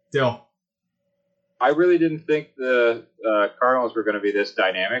 Dill? I really didn't think the Cardinals were going to be this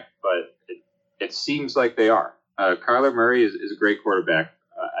dynamic, but it seems like they are. Kyler Murray is a great quarterback.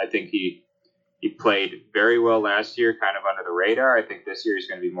 I think he played very well last year, kind of under the radar. I think this year he's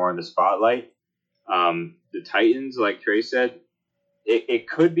going to be more in the spotlight. The Titans, like Trey said, it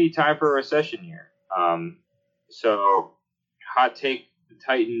could be time for a recession year. So, hot take, the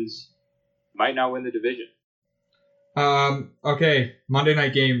Titans might not win the division. Okay, Monday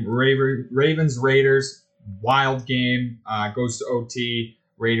night game, Ravens, Raiders, wild game, goes to OT.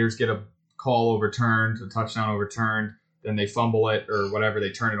 Raiders get a call overturned, a touchdown overturned. Then they fumble it or whatever.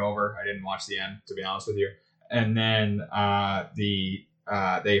 They turn it over. I didn't watch the end, to be honest with you. And then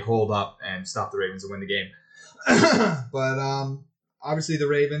they hold up and stop the Ravens and win the game. But obviously the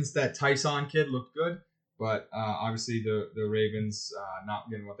Ravens, that Tyson kid looked good. But obviously the Ravens not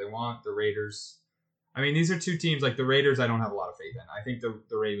getting what they want. The Raiders, I mean, these are two teams. Like the Raiders, I don't have a lot of faith in. I think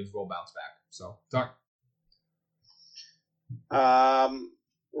the Ravens will bounce back. So, talk.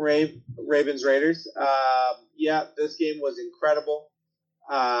 Ravens, Raiders. Yeah, this game was incredible.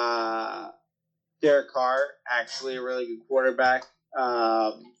 Derek Carr, actually a really good quarterback.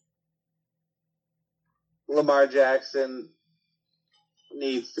 Lamar Jackson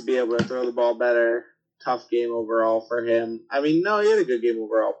needs to be able to throw the ball better. Tough game overall for him. I mean, no, he had a good game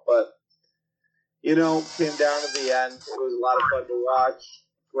overall, but, came down to the end. It was a lot of fun to watch.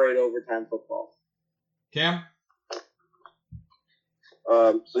 Great overtime football. Cam?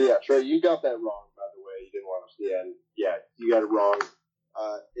 So yeah, Trey, you got that wrong, by the way. You didn't watch the end. Yeah, you got it wrong.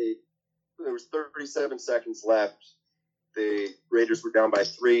 There was 37 seconds left. The Raiders were down by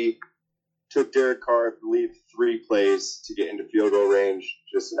 3. Took Derek Carr, I believe, 3 plays to get into field goal range.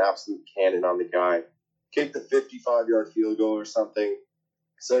 Just an absolute cannon on the guy. Kicked the 55-yard field goal or something.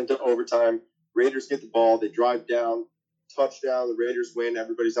 Sent it to overtime. Raiders get the ball. They drive down. Touchdown. The Raiders win.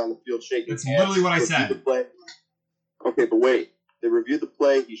 Everybody's on the field shaking That's hands. literally what I Review said. the play. Okay, but wait. They review the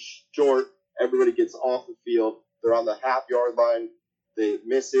play. He's short. Everybody gets off the field. They're on the half-yard line. They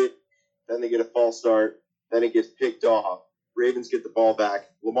miss it. Then they get a false start. Then it gets picked off. Ravens get the ball back.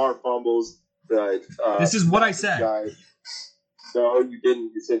 Lamar fumbles. This is what I said. No, you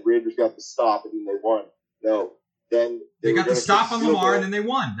didn't. You said Raiders got the stop and then they won. No. Then they got the stop on Lamar and then they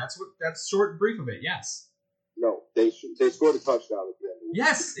won. That's short brief of it. Yes. No, they scored a touchdown at the end.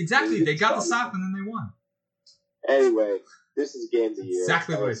 Yes, exactly. They got the stop and then they won. Anyway, this is game of the year.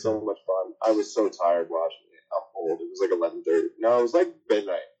 Exactly what I said. So much fun. I was so tired watching it. I'm old. It was like 11:30. No, it was like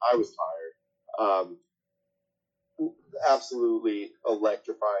midnight. I was tired. Absolutely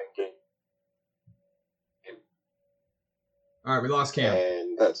electrifying game. All right, we lost Cam.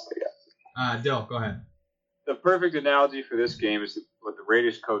 And that's what I got. Dill, go ahead. The perfect analogy for this game is what the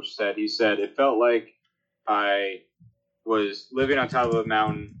Raiders coach said. He said, it felt like I was living on top of a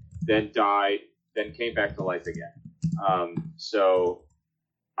mountain, then died, then came back to life again. So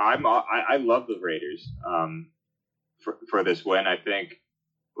I love the Raiders for this win. I think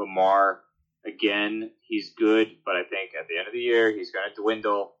Lamar, again, he's good, but I think at the end of the year he's going to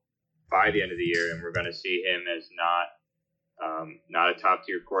dwindle by the end of the year, and we're going to see him as not a top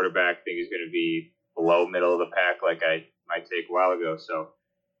tier quarterback. I think he's going to be below middle of the pack, like I might take a while ago. So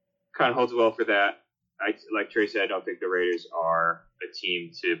kind of holds well for that. Like Trey said, I don't think the Raiders are a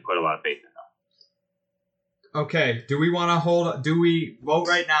team to put a lot of faith in. Okay, do we vote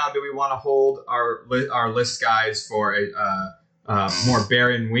right now? Do we want to hold our list guys for a more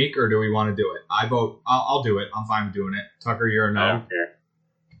barren week, or do we want to do it? I vote. I'll do it. I'm fine with doing it. Tucker, you're a no. I don't care.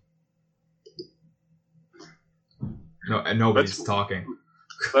 No, and nobody's talking.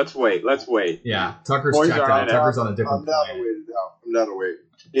 Let's wait. Yeah, Tucker's Boys checked are out. on Tucker's on a different I'm down to wait.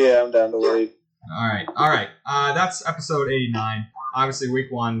 Yeah, I'm down to wait. All right. That's episode 89. Obviously, week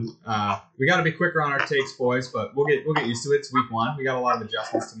 1. We got to be quicker on our takes, boys, but we'll get used to it. It's week 1. We got a lot of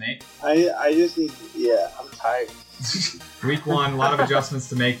adjustments to make. I just need. Yeah, I'm tired. Week 1, a lot of adjustments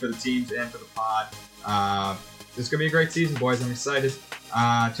to make for the teams and for the pod. This is gonna be a great season, boys. I'm excited.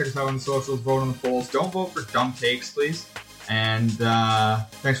 Check us out on the socials. Vote on the polls. Don't vote for dumb takes, please. And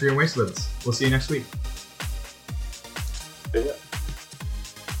thanks for getting wasted with us. We'll see you next week.